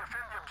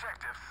 Defend the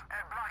objectives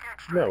and block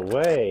extract. No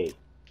way.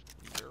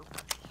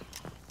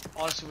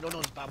 Honestly, we don't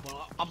know this bad boy.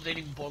 I'm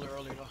dating Bowler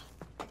earlier though.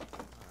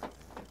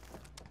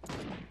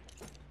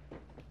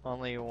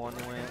 Only one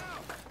win.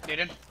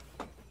 Nathan?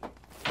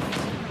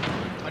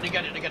 I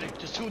didn't get it.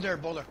 Just two there,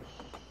 Bowler.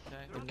 Okay.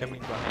 Coming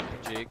behind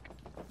you, Jake.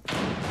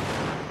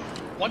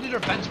 One in their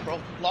vents, bro.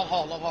 Long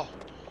haul.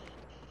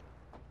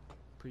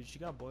 Preach, you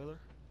got boiler?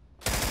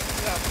 Yeah.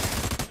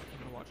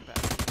 I'm gonna watch back.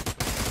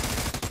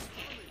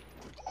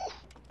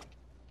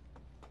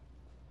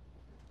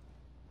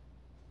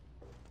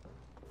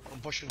 I'm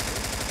pushing.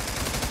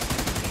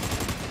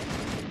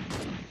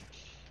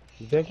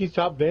 You think he's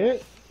top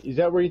vent? Is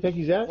that where you think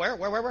he's at? Where?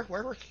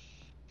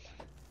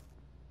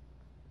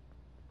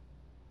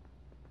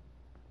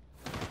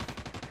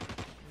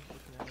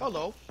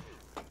 Hello.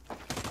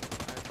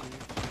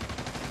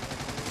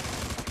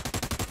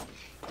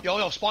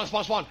 Yo,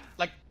 spawn.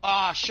 Like,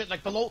 shit,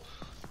 like below.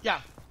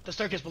 Yeah, the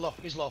staircase below.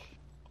 He's low.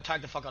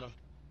 Tag the fuck out of him.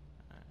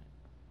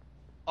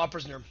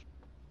 Opera's near him.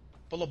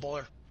 Below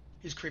Bowler.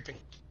 He's creeping.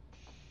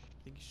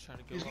 I think he's trying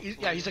to go up.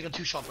 Yeah, he's like a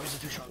two-shot, bro. He's a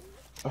two-shot.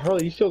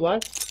 Harley, you still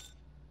alive?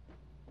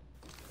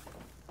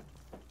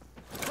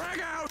 Frag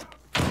out!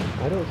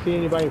 I don't see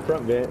anybody in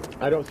front vent.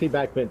 I don't see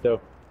back vent though.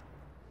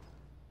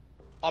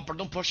 Opera,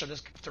 don't push him.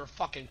 They're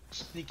fucking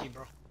sneaky,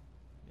 bro.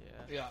 Yeah,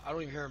 Yeah, I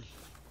don't even hear him.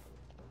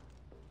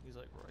 he's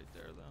like right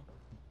there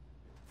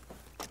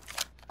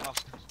though.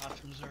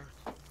 Bathrooms there.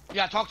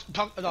 Yeah, talk.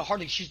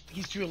 Harley,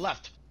 he's to your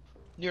left,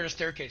 near the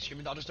staircase. You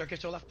mean the other staircase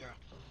to the left? Yeah.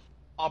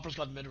 Opera's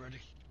got mid already.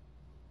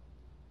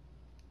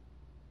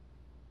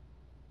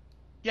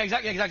 Yeah,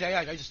 exactly.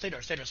 Yeah, just stay there.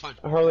 It's fine.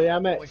 Harley,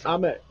 I'm at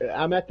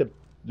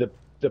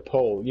the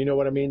pole. You know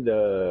what I mean?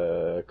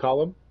 The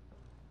column.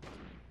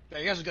 Yeah,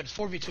 you guys are good. It's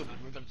 4v2, man.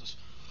 We're good at this.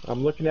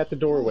 I'm looking at the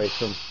doorway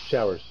from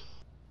showers.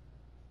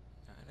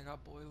 Alright, I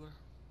got boiler.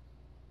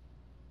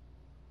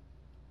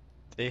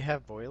 They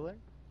have boiler?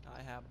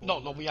 I have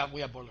boiler. No, we have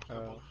boiler. We have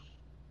Oh. boiler.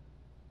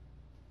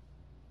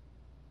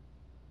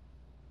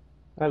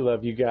 I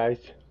love you guys.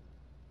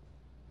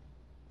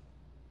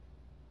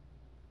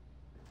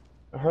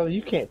 Harley,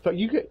 you can't.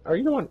 You get. Are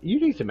you on?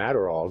 You need some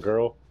Adderall,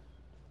 girl.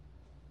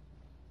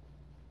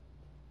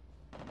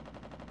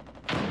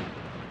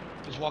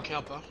 He's walking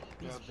up, huh?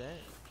 He's Yeah. vent.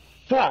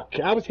 Fuck!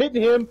 I was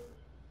hitting him.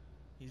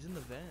 He's in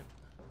the vent.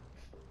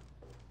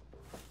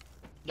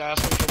 Yeah,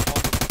 that's what he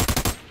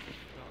killed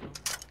Got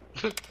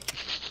him.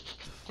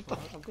 What the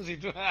fuck was he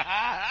doing?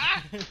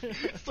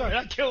 Sorry,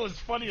 that kill was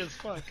funny as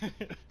fuck.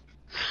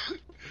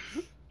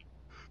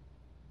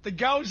 The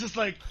guy was just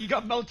like, he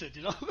got melted,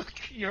 you know?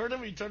 You heard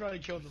him, he turned around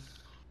and killed him.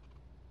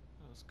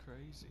 That was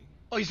crazy.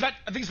 Oh, he's vent.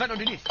 I think he's vent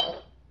underneath.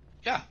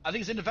 Yeah, I think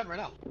he's in the vent right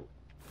now. You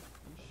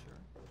sure?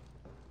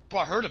 Bro,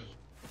 I heard him.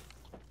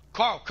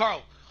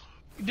 Carl.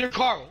 Near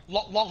Carl.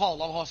 Long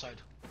haul side.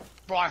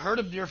 Bro, I heard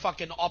him near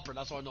fucking Opera,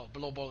 that's all I know.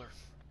 Below Bowler.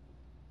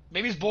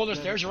 Maybe he's Bowler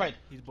stairs, you're right.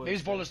 Maybe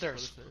he's Bowler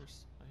stairs. I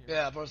hear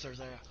Yeah, Bowler stairs,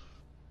 yeah.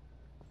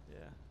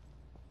 Yeah.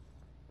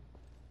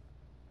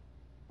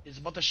 He's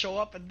about to show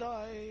up and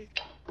die.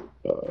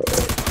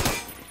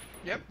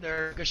 Yep,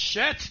 there. Good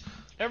shit.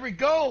 There we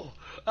go.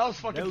 That was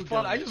fucking No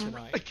fun. I donut just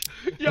tonight. like,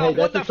 yeah, I Hey, won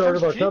that's the that start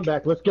of first our peak.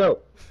 comeback. Let's go.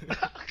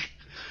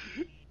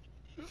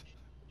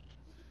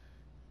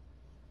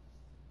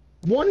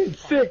 One in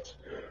 6.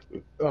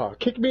 Oh,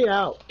 kick me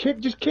out.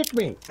 Just kick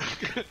me.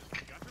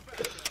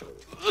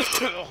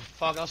 Oh,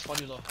 fuck, that was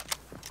funny though.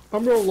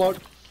 I'm going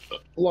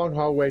long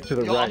hallway to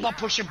the Yo, right. I'm not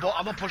pushing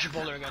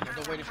bowler again.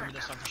 Though. They're waiting for me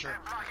this time for sure.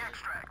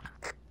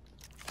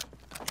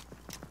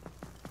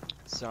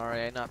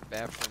 Sorry, I'm not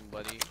bathroom,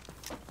 buddy.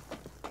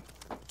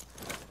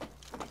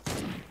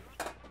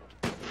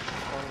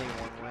 Only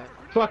one way.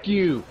 Fuck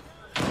you.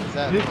 Is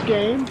that This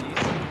game?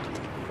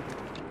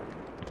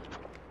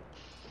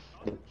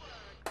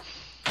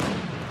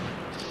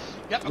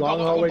 Yep, Long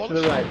hallway to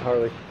the right,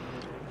 Harley.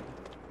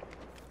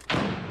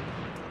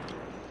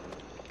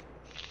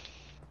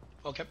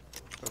 Okay.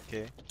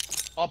 Okay.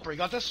 Upper, you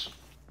got this?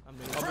 I'm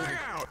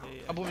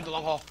I'm moving the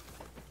long hall.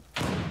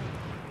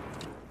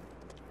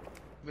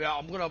 Yeah,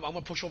 I'm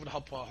gonna push over to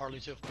help Harley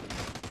too.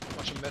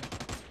 Watch him mid.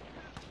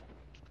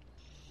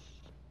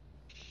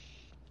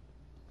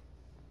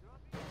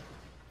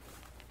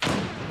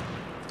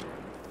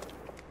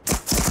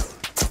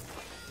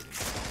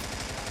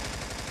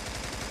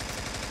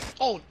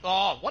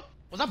 Oh, what?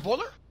 Was that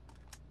boiler?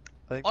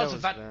 I think Oh, that that's a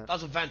was vent. that. That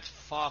was a vent.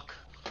 Fuck.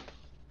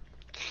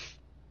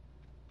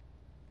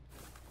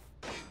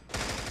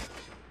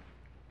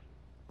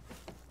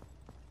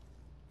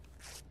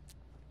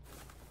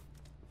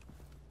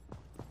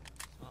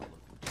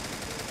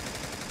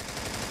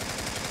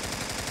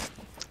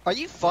 Are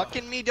you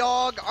fucking me,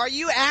 dog? Are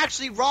you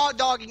actually raw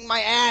dogging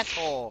my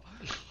asshole?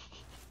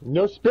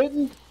 No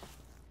spitting?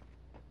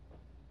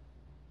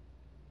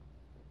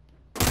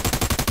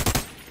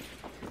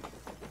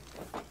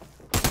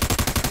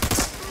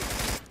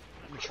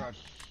 Let me try.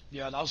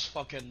 Yeah, that was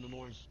fucking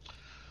annoying.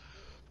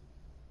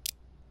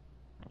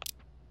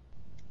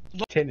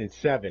 10 and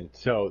 7.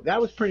 So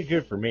that was pretty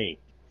good for me.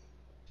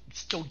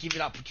 Still give you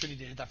the opportunity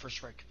to hit that first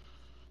strike.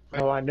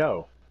 Oh, I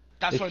know.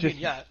 That's It's what I just-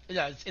 mean.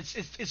 Yeah.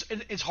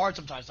 It's hard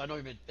sometimes. I know what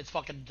you mean. It's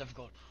fucking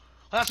difficult.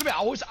 That's what I mean.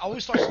 I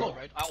always start slow,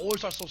 right? I always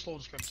start so slow in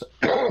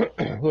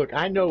scrims. Look,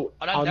 I know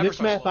And I on never this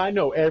start map, slow. I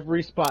know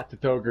every spot to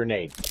throw a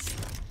grenade.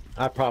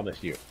 I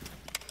promise you.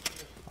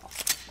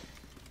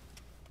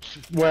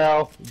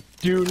 Well,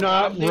 do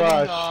not I'm leading,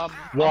 rush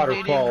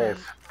waterfalls.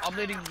 I'm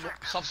leading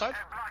south side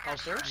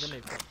downstairs. I'm gonna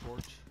make front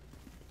porch.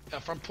 Yeah,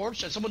 front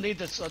porch, and someone need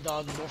this the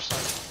north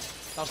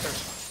side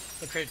downstairs.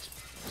 The crate.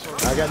 Sorry.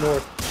 I got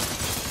north.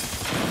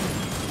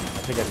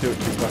 I think I threw it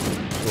too fucking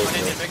I short.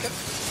 didn't though. make it.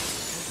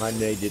 My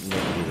nade didn't make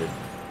it either.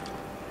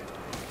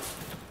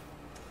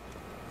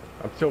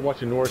 I'm still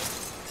watching north.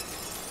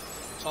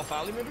 South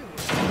Valley, maybe?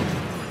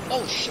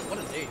 Oh shit, what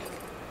a nade.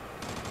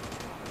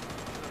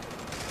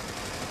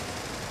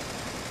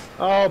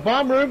 Oh,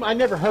 bomb room! I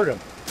never heard him.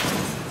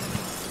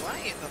 Why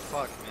in the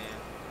fuck, man?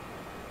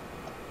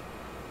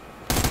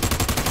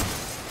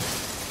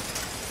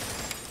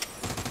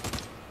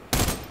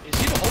 Is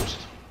he the host?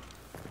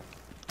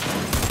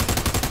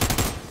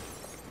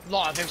 No,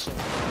 I think so.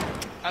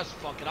 That's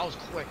fucking, that was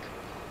quick.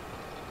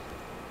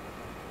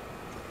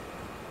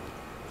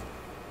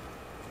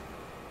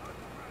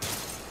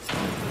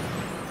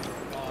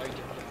 Oh, he did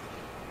it.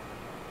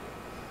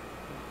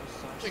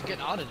 You're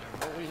getting out of there,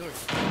 bro. What are you doing?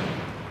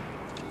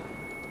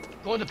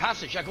 Go in the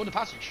passage. Yeah, go in the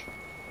passage.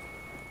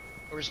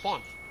 Or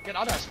respawn. Get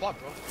out of that spot,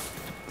 bro.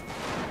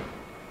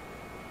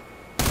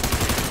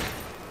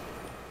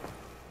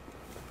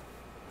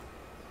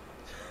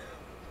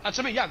 That's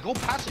what I mean. Yeah, go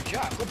passage.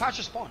 Yeah, go past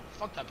your spawn.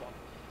 Fuck that bomb.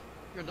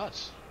 You're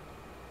nuts.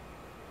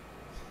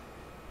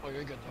 Oh,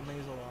 you're good. I Though. think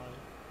he's alive.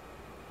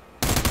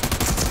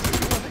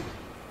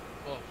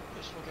 Oh,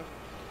 yes, okay.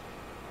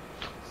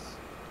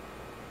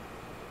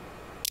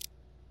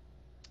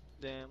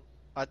 Damn.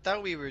 I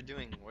thought we were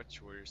doing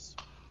much worse.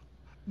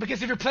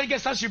 Because if you're playing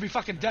against us, you'll be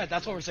fucking dead.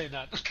 That's why we're saying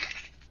that.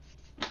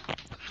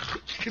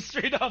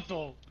 Straight up,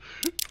 though.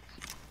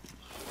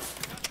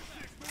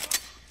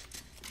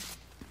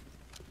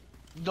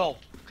 No,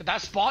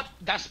 that spot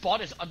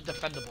is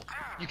undefendable.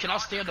 You cannot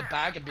stay on the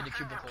bag and be in the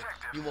cubicle.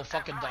 You will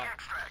fucking die.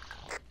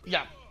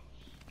 Yeah.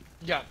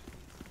 Yeah.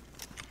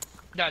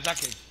 Yeah,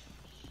 exactly.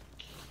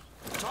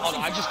 Oh no,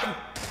 I just can't.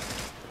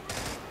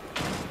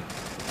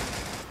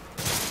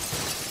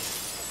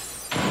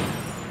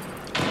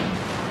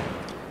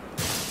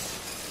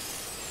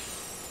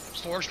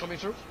 Storage coming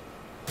through.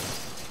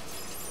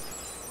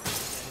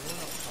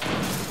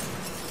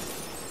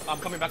 I'm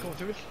coming back over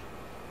through.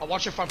 I'll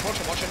watch your front porch.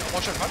 I'll watch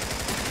your front.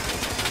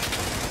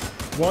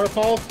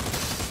 Waterfall.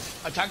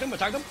 Attack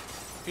him.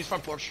 He's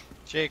front porch.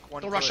 Jake,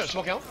 one Don't rush push. it.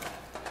 Smoke out.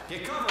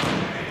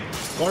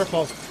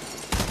 Waterfall.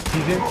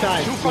 He's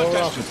inside. Two Blow front, her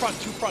guys.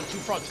 off. Two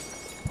front.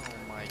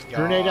 Oh my god.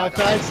 Grenade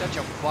outside? I'm such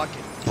a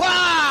fucking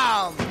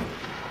BOMB!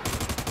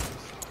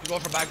 He's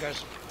going for bag,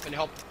 guys. Can you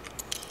help?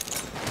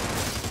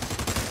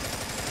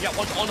 Yeah,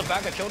 one's on the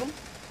bag. I killed him.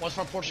 One's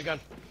front porch again.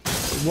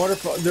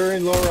 Waterfall. They're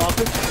in lower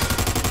office.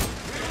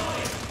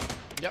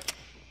 Yep.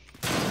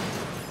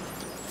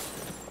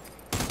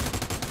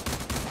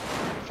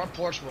 Front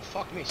porch will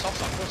fuck me. South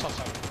side. Go south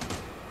side.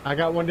 I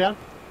got one down.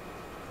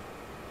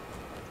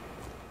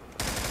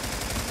 Sniper.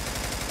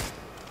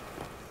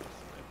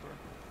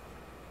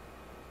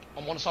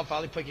 I'm on South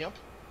Valley picking up.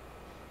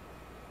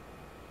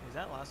 Is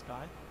that last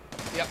guy?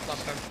 Yep,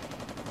 last time.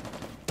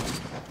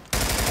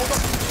 Hold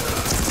up.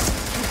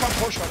 Two front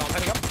push right now. I'm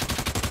heading up.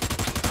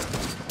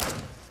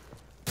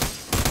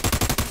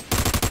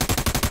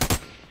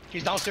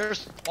 He's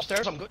downstairs.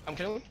 Upstairs. I'm good. I'm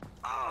killing him.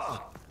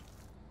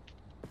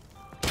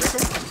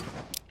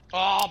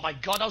 Oh my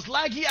god, that was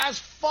laggy as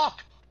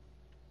fuck.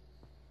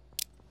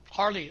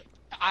 Harley,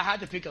 I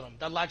had to pick on him.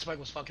 That lag spike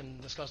was fucking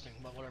disgusting,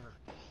 but whatever.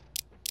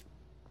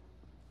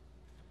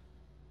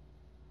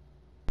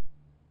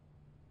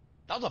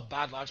 That was a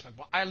bad lag spike.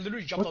 I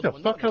literally jumped out What the the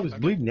window. fuck? I was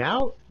bleeding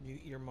out.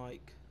 Mute your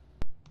mic.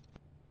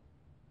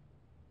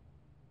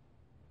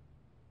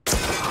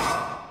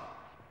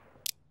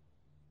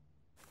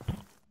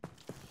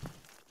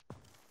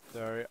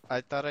 Sorry,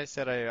 I thought I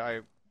said I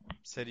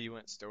said you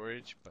went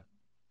storage, but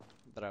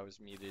that I was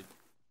muted.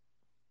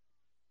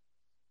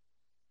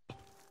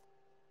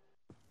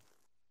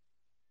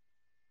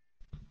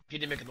 He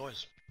didn't make a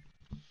noise.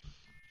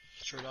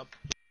 Straight up.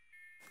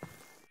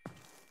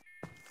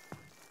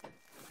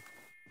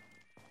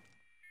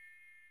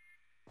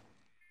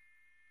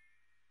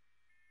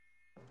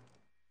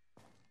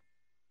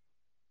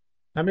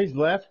 How many's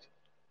left?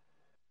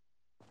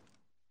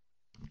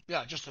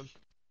 Yeah, just him.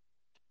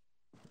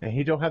 And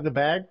he don't have the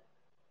bag?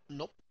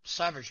 Nope.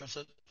 Savage, that's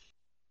it.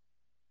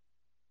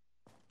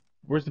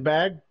 Where's the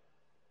bag?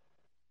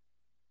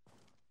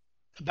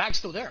 The bag's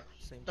still there.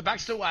 Same. The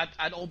bag's still at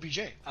OBJ,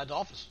 at the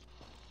office.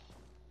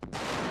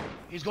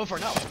 He's going for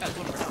it now. Yeah, he's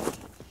going for it now.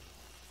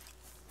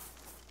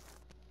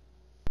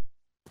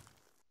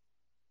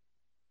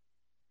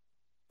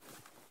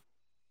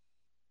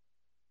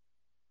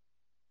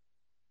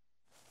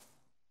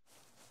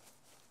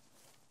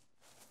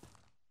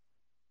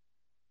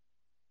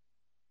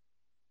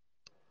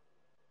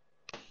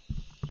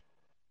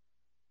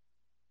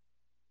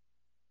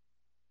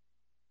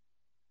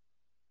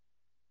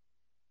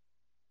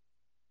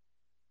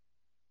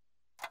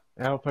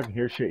 I don't fucking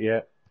hear shit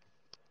yet.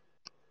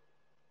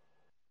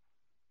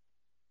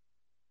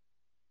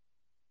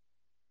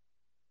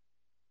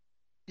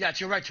 Yeah, to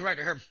your right, I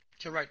heard him.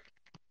 To your right.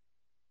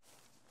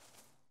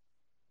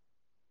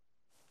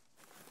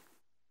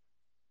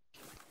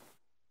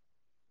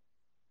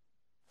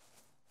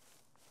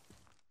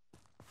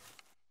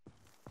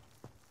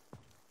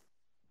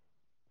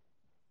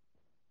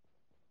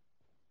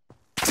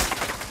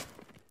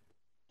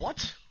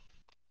 What?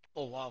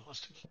 Oh wow,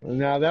 that's too...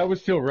 No, that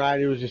was still right.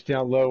 It was just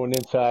down low and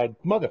inside.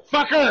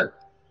 Motherfucker!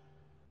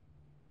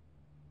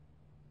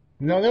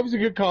 No, that was a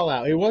good call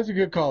out. It was a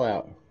good call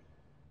out.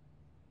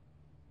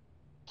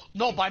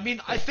 No, but I mean,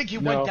 I think he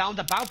No. went down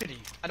the balcony,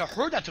 and I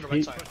heard that to the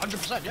right side.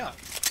 100%, yeah.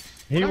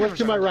 He was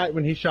to my 100%. right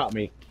when he shot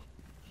me.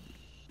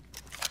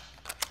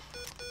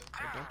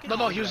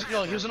 No, he was in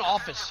the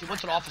office. He went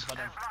to the office by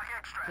then.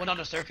 Went down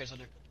the staircase, I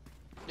think.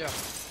 Yeah.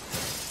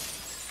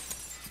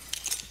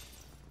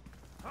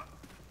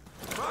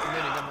 I'm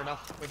hitting number now.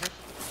 Wait here.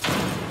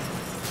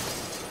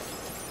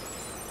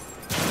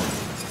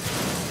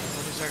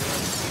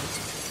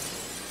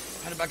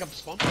 Headed back up to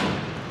spawn.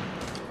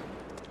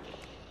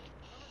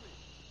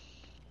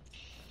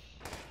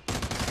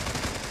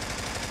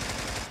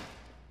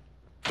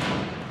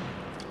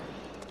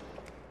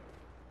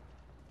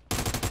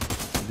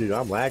 Dude,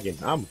 I'm lagging.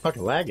 I'm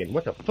fucking lagging.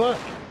 What the fuck?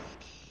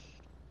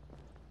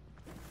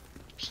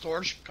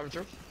 Storage coming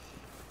through.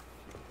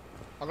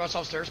 I'll go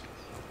upstairs.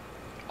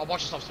 I'll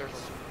watch this upstairs.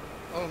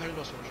 Oh, I'm heading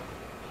to storage.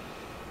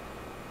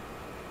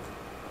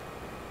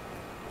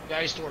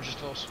 Yeah, his storage is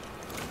close.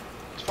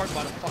 He's parked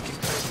by the fucking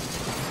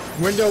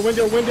crib.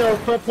 Window,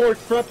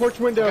 front porch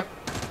window. Okay.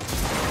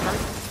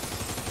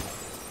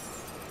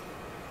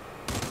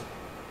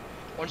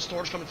 One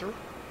storage coming through.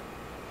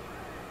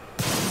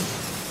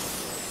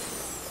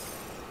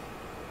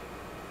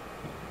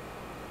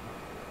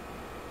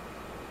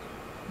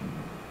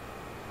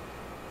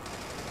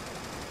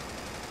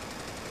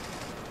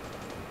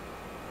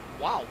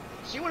 Wow.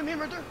 See what I mean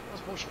right there?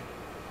 That's bullshit.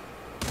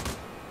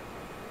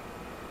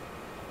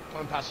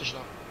 Coming past this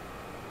now.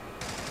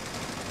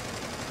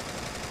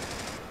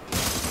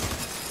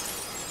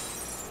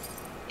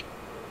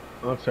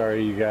 I'm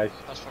sorry, you guys.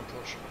 That's front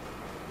porch.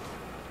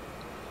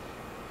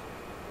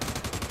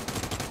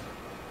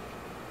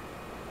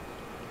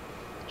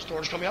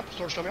 Storage coming up.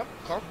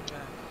 Carl. Yeah.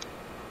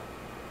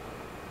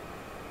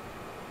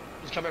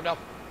 He's coming up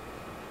now.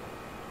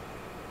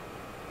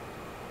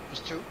 There's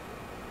two.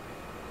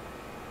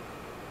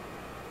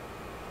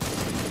 He's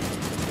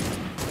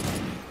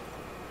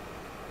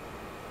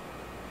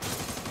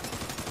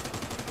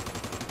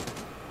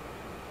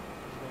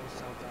going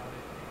south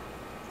alley.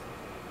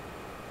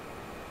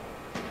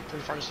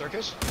 Pretty far in the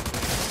staircase.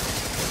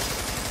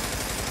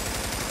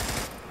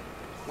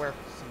 Where?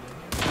 See in here?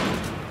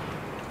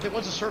 Hey,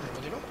 what's the server?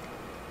 Do you know?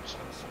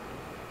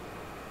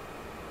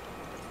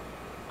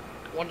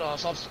 One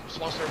small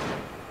server.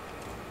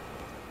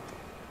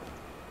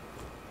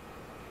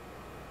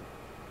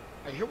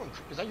 I hear one.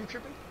 Is that you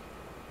creeping?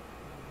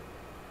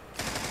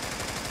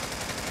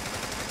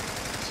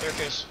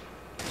 Staircase.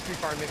 He's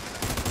pre-firing me.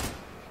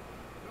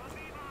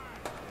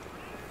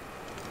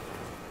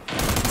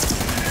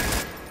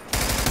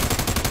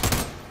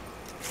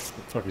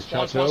 Fucking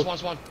Spawn, shot spawn, though. spawn,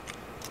 spawn.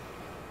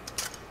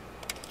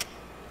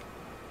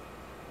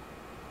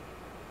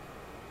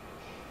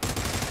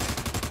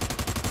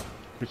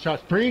 Good shot,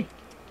 Spree.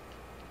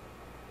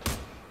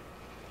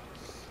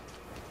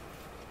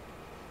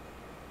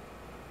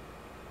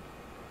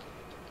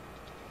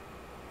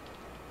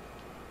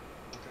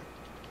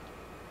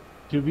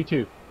 Okay.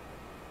 2v2.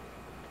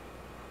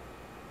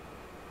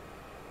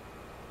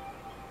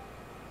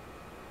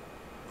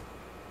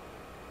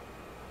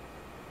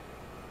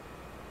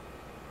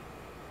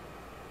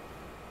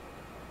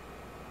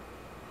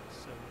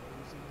 So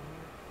nosy in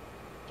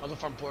here. Other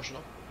front porch, no?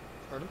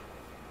 Heard him?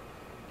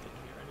 Didn't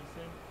hear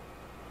anything.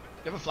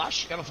 You have a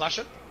flash? You have a flash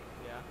it?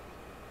 Yeah.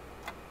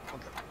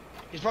 Okay.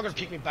 He's probably gonna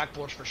peek me back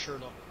porch for sure,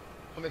 though.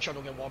 I'll make sure I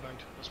don't get wall banged.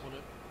 That's about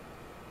it.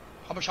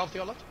 How much health do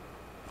you got left?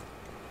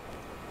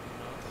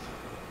 Enough.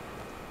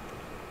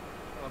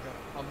 Okay.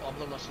 I'm a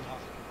little less than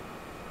half.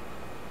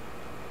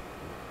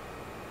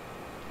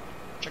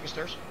 Check the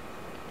stairs.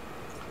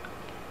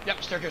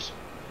 Yep, staircase.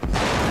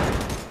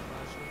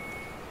 Flashing.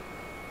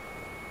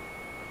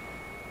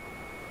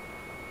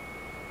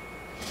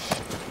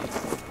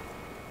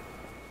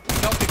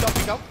 Peek out, peek out,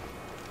 peek out.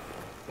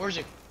 Where is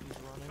he? He's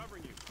running.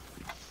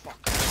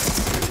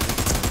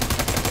 Fuck.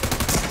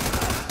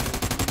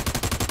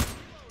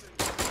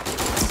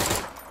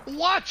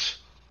 What?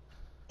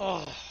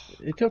 Oh.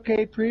 It's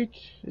okay,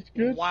 Preach. It's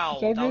good. Wow,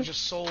 It's all that good. was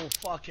just so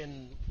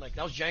fucking, like,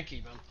 that was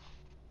janky, man.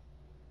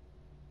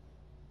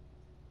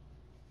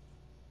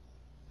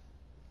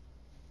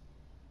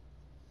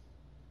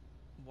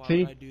 Why See?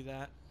 would I do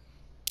that?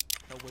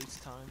 That wastes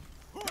time.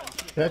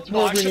 That's No,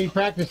 where I we should- need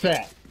practice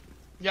at.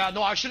 Yeah,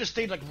 no, I should have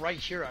stayed, like, right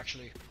here,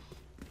 actually.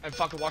 And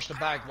fucking watch the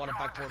bag, water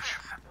back porch.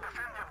 Defend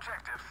the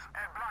objectives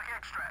and block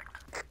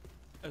extract.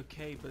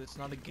 Okay, but it's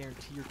not a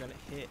guarantee you're gonna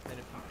hit. And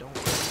if you don't,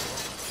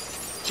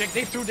 Jake,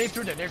 they threw there,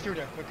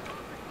 quick.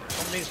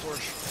 I'm lane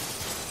storage.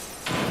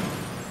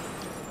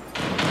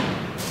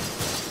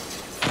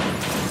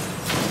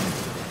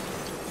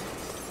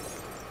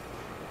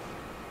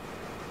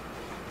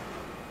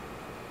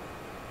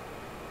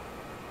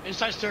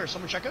 Inside stairs,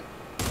 someone check it?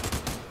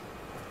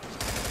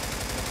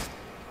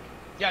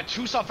 Yeah,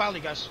 2 South Alley,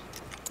 guys.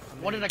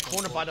 One in that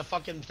corner by the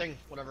fucking thing,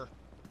 whatever.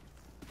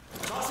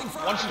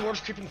 One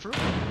storage creeping through.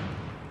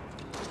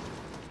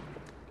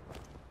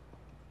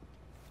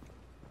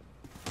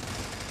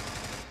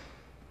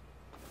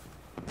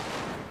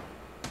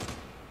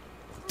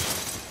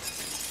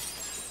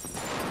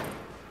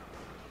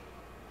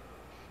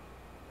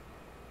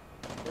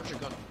 Where's your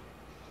gun?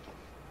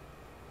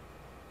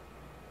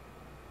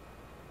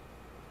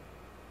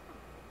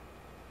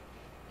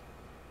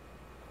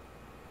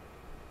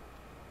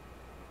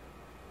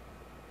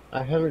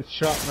 I haven't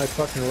shot my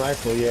fucking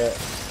rifle yet.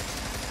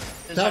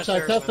 Inside South side,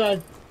 stairs, south man.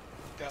 side.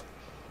 Yep.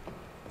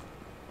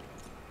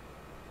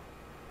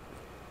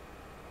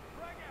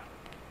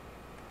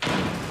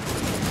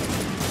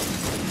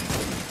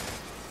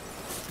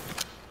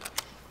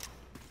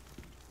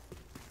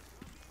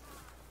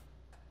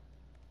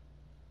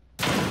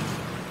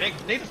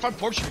 They the front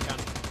porch if you can.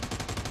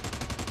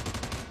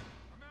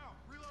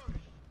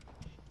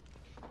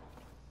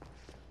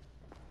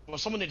 Well,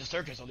 someone need the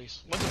staircase at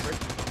least. When's the break?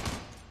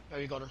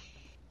 There you go, there.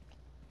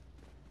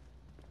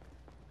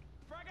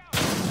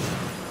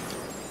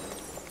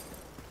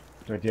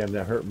 God damn,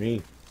 that hurt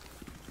me.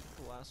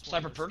 the last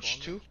Sniper one perch,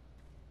 responded.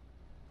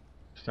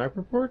 2.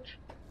 Sniper porch?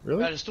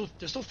 Really? Yeah, there's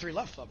still 3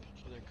 left up,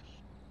 I think.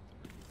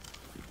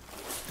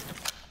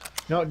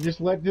 No,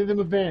 just let them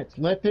advance.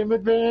 Let them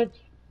advance.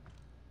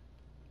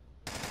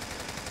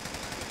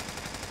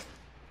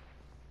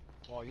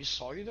 Oh, you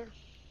saw you there?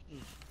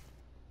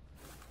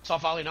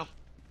 South Alley now.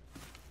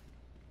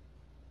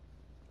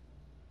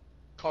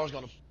 Carl's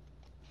got him.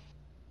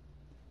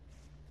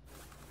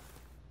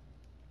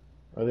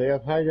 Are they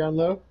up high, down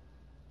low?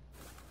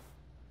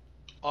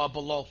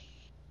 Below.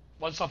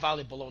 One South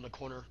Alley below in the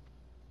corner.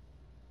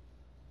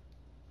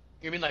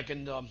 You mean like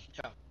in, yeah.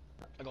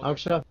 I go I'm there.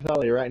 South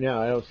Valley right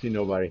now. I don't see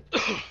nobody.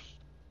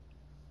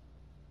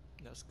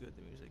 That's good.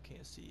 That means they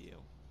can't see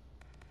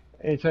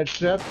you. Inside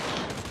step.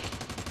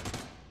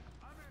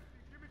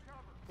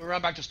 We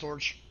ran back to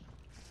storage.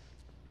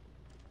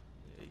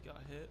 Yeah, you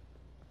got hit.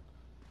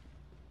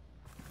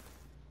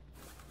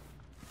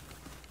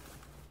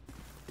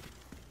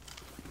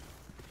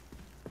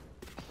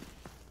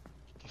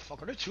 The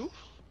fuck, are there 2? Thought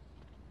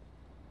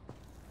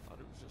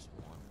it was just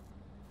one.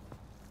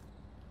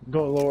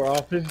 Go lower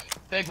office.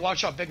 Big,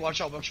 watch out, big,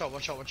 watch out, watch out,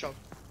 watch out, watch out.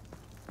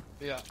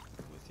 Yeah,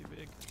 I'm with you,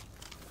 big.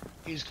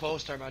 he's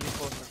close there, man, he's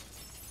close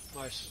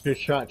there. Nice. Good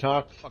shot,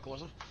 talk. Fuck, it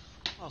wasn't?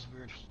 That was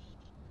weird.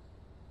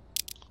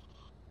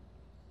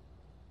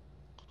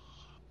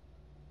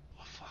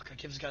 Oh fuck, I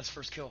give this guy his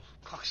first kill.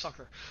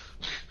 Cocksucker.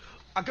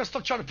 I got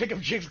stuck trying to pick up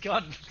Jake's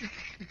gun.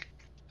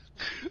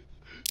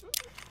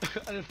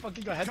 I didn't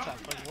fucking go head tap,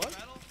 like what?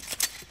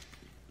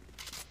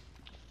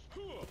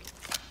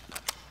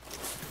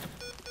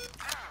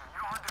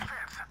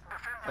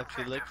 I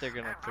feel like they're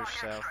gonna push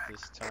south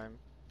this time.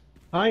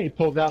 I ain't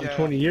pulled out in Yeah.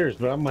 20 years,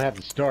 but I'm gonna have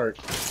to start.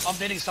 I'm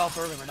dating south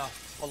early right now.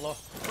 Oh, low.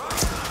 Front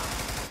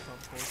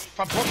porch.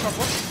 Front porch, front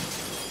porch.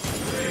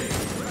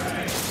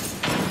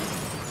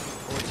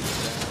 Porch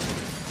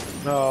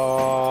is down.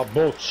 Oh,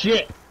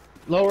 bullshit.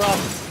 Lower up.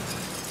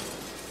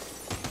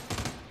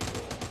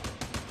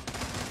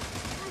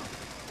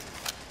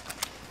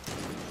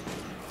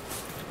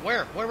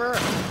 Where? Where?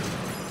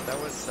 That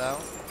was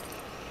south.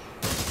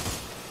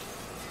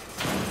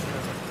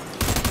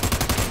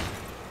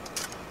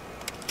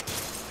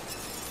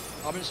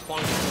 I'll be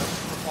spawning.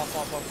 Fall.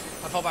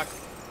 I fell back.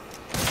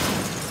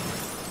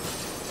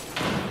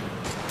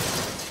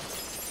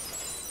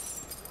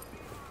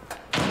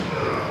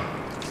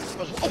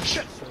 Oh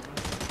shit!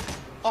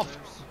 Oh,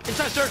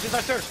 inside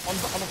stairs, on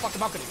the fucking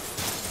balcony.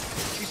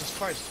 Jesus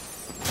Christ.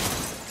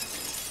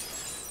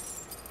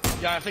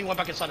 Yeah, I think he went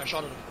back inside. I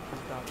shot at him.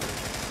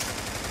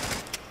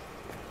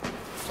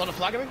 It's on the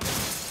flag of me?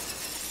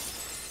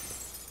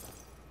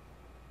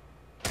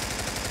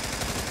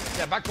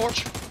 Yeah, back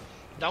porch.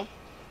 Down.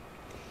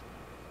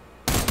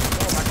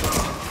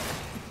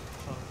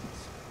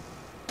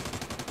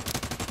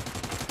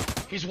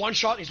 He's one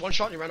shot,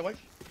 he ran away.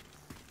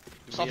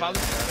 Stop Yeah, out.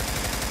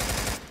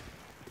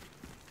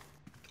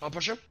 I'll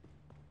push him.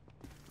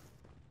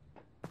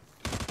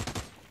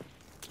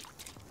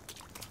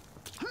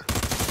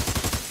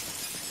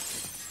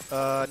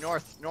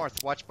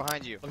 North, watch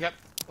behind you. Okay.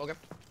 Where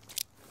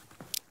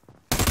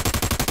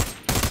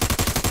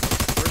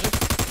is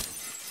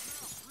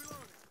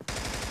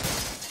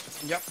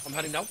he? Yep, I'm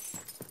heading down.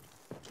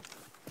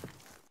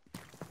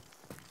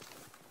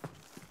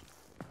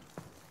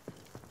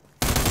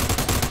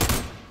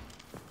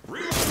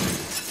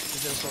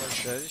 He's in storage.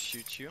 Should I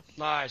shoot you?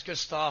 Nice, good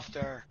stuff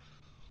there.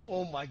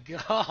 Oh my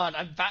god,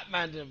 I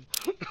Batmaned him.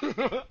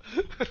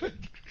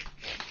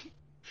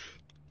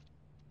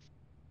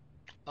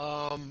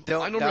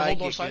 Don't I normally die, hold get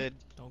north side. good.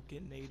 Don't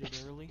get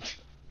naded early.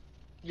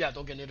 Yeah,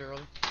 don't get near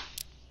early.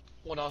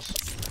 What else?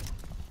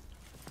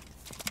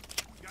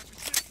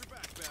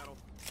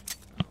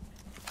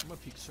 I'm gonna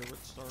peek server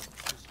at start.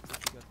 Just put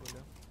you guys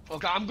window.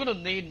 Okay, I'm gonna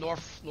nade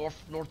north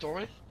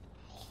doorway.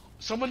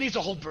 Someone needs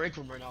a whole break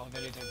room right now, if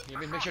anything. You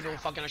mean make sure they don't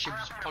fucking actually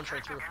just punch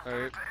right through.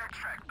 Alright.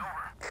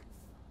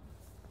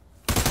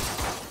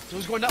 So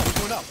who's going down?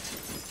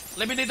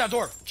 Let me nade that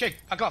door. Jake,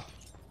 back up.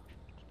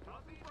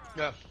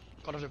 Yeah,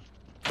 got him.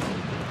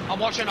 I'm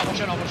watching out.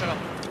 Cars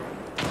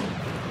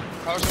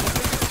are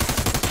with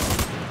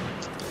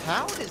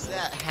How does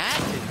that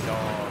happen,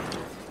 dog?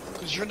 me.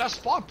 Cause you're in that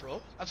spot,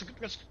 bro. That's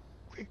great.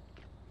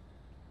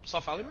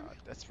 South Valley, man? God,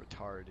 that's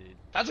retarded.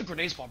 That's a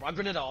grenade spot, bro. I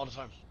grenade that all the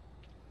time.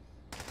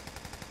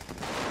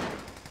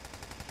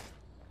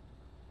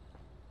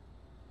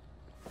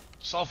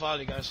 South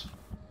Valley, guys.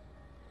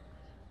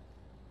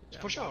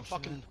 Let's push out.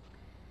 Fucking.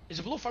 Is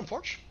it below front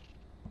porch?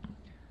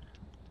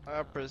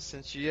 Opera,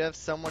 since you have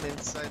someone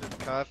inside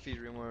the coffee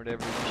room or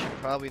whatever, you should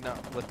probably not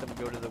let them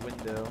go to the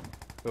window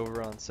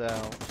over on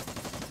south.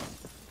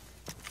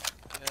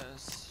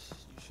 Yes,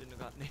 you shouldn't have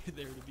got naded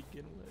there to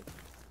begin with.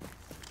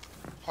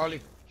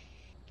 Harley.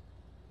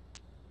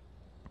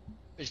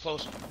 He's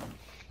close.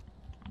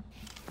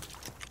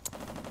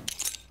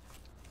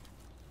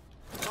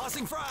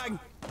 Tossing frag!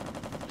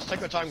 Let's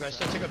take our time, guys.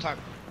 Let's take our time.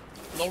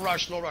 No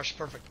rush.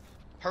 Perfect.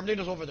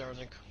 Herminator's over there, I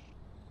think.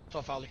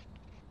 South Valley.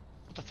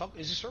 What the fuck?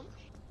 Is he server?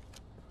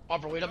 Oh,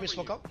 bro, wait, let me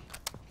smoke up.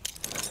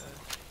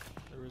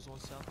 There is one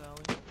south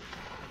alley. Like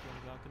on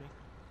the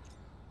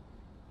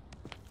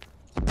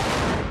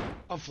balcony.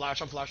 I'm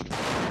flashed. I got you.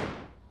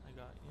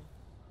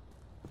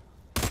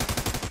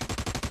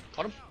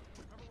 Got him.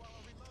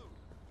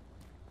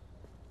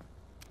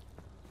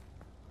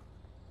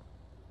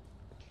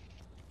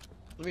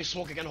 Let me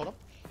smoke again, hold up.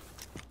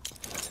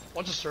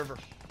 What's a server?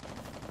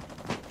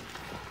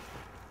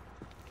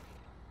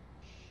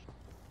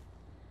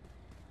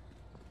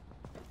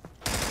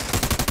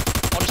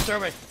 On the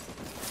stairway.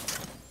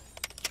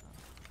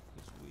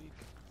 He's weak.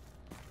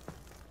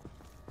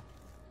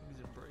 He's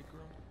in break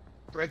room.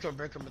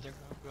 Break room, I think.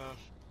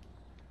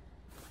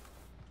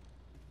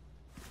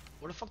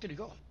 Where the fuck did he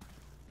go?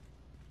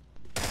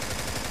 He's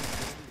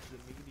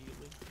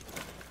immediately.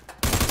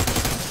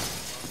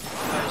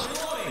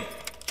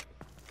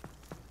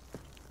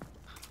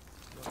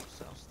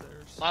 South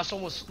stairs. Last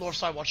one was north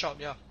side, watch out,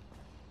 yeah.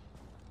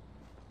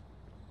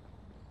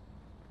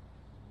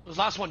 This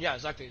last one, yeah,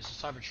 exactly, it's a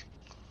savage.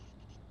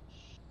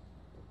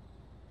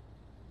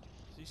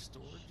 Is he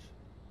storage?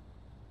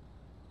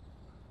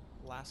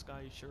 Last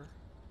guy, you sure?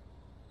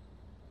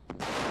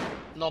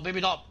 No,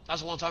 maybe not.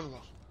 That's a long time ago.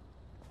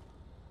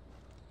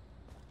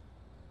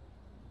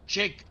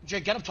 Jake,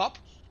 get up top.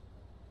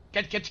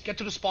 Get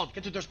to the spawn.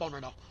 Get to their spawn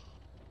right now.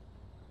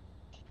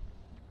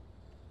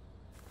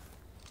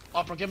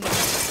 Opera, give him the...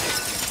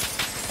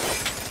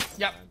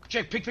 Yeah,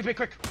 Jake, pick,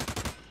 quick.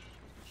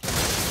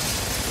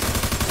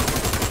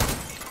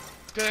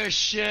 Good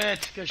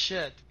shit.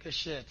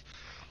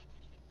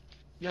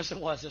 Yes, it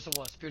was.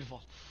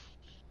 Beautiful.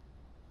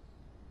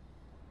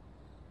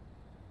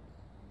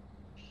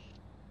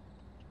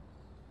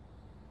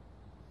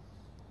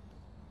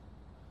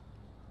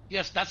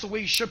 Yes, that's the way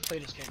you should play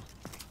this game.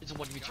 It's a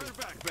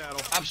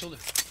 1v2. Absolutely.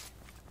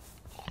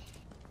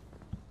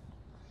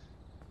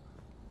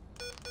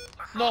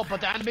 No,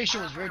 but the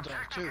animation was weird though,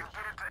 too.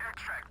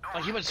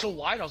 Like, he went so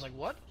wide, I was like,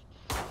 what?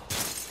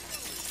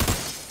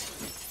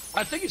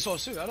 I think he saw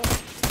us too, I don't know.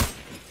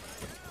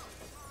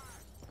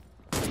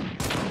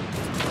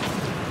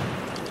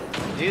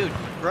 Dude,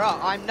 bro,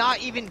 I'm not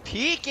even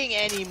peeking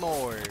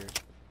anymore.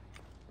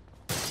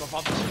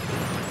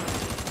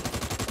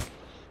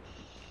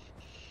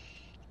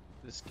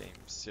 This game's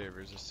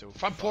servers are so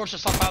Front porch or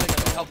South Valley, I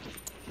don't help you.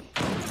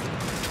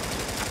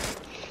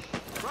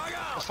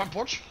 That's front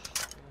porch?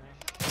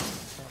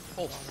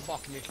 Oh,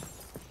 fuck me.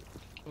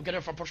 We get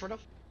in front porch right now?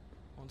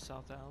 On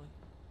South Alley.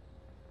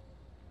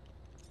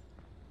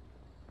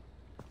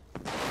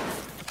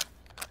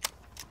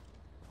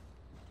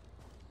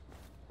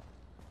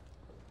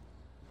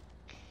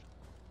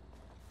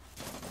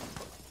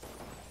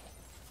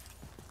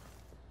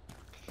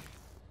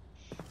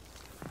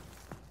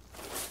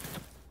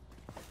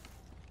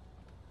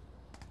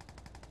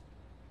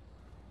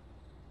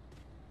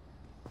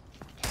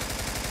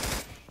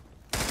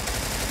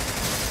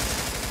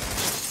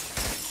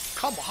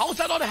 Come on, how is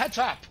that not a head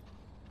tap?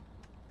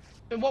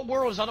 In what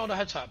world is that not a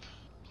head tap?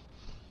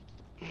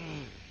 I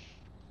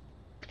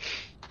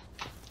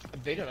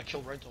baited, I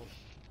killed right though.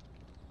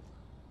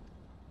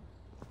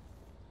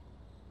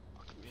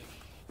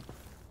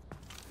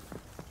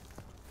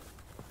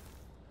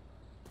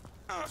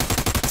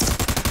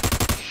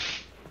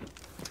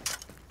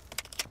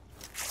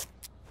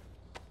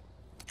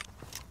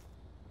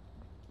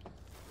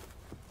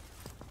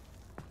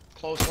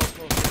 Close, close,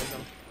 close. There we go.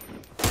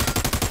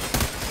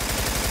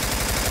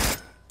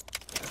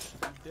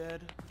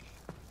 Dead.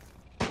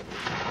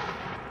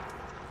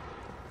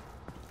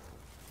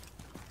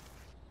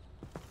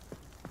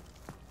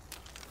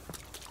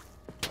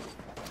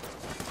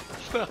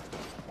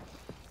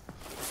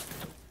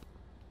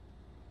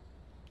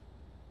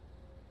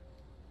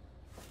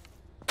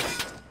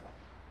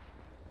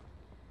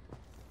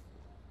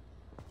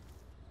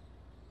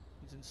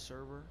 He's in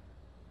server.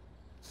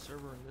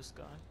 Server and this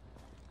guy.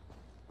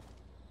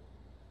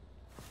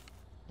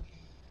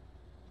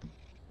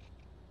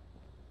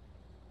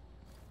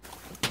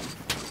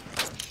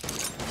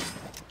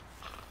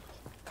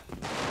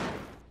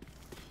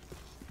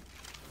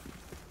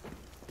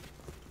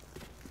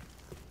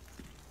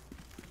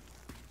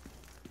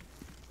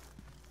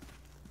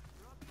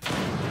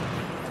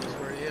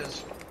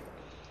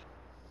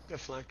 Good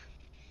flank.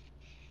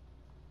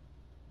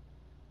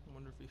 I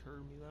wonder if he heard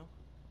me though.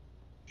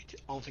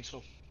 I don't think so.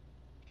 I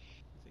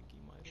think he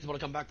might. He's about to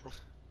come back, bro.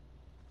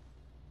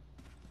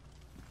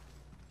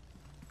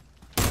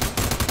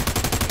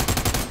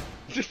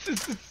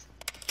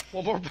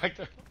 One more back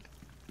there.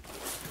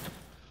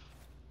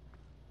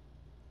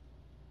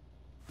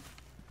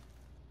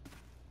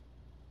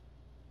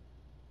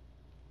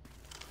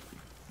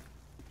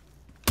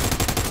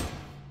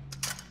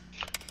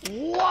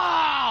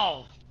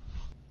 Wow!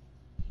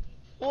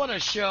 What a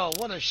show,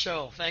 what a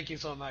show. Thank you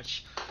so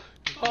much.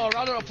 Oh,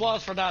 round of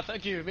applause for that.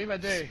 Thank you. Made my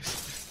day.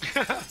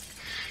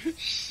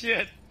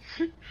 Shit.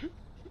 Thank you.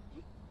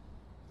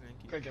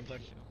 Great gameplay.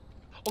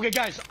 Okay,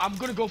 guys, I'm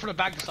gonna go for the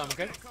bag this time,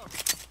 okay?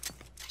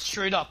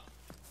 Straight up.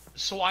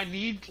 So I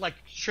need, like,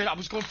 straight up. I'm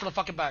just going for the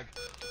fucking bag.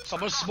 So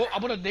I'm gonna smoke.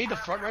 I'm gonna nade the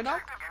front right now.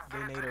 They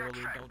nade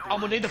early, don't do I'm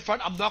gonna nade the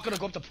front. I'm not gonna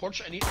go up the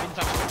porch anytime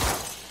soon.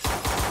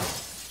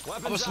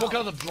 I'm gonna smoke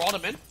out of the draw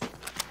them in.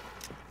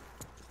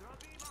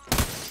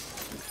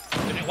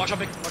 Okay, watch out,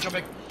 big. Watch out,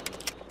 big.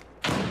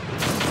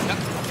 Yep,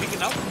 I'm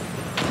peeking out.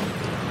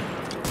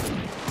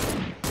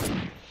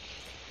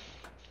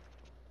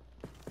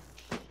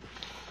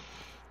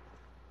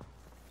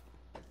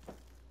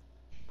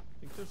 I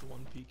think there's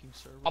one peeking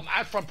server. I'm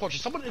at front porch.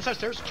 Is someone inside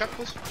stairs? Check,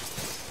 please.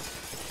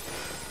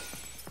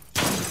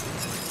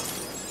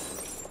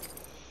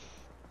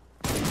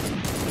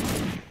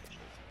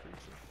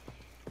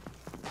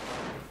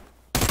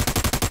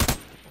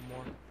 One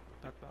more.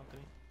 Back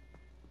balcony.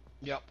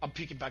 Yeah, I'm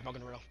peeking back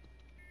balcony right now.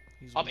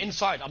 He's I'm weak.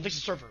 inside. I'm next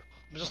to server.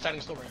 I'm just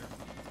standing still right here.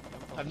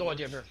 I have no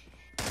idea I'm here.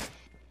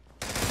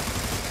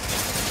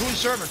 Two in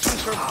server. Two in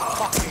server.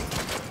 Fuck me.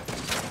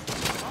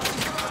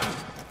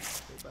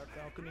 Go back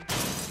balcony.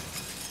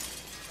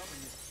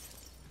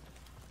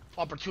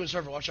 Upper two in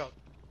server. Watch out.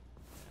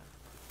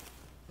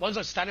 One's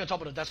like standing on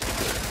top of the desk.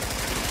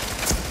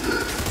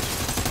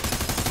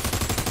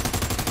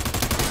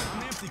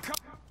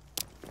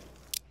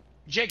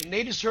 Jake,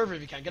 nade is server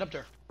if you can. Get up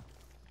there.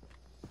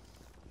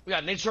 Yeah,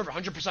 nade server,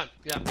 100%.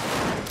 Yeah.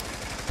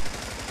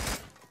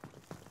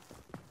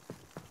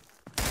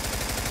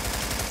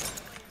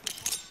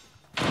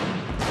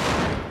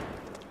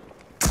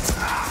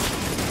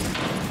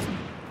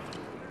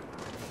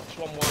 Just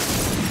one more.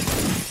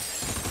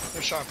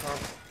 Good shot, Carl.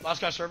 Last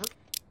guy server.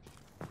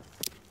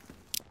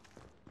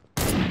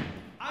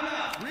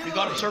 You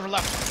got him, server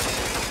left.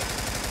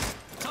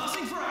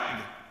 Tossing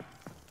frag.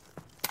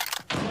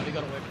 Oh, he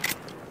got away.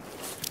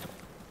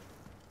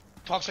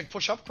 Toxic,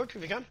 push up quick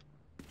if you can.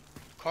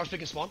 Car's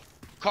picking spawn.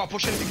 Car,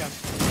 push in if you can.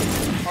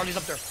 Harley's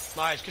up there.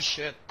 Nice, good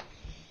shit.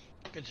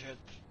 Good shit.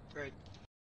 Great.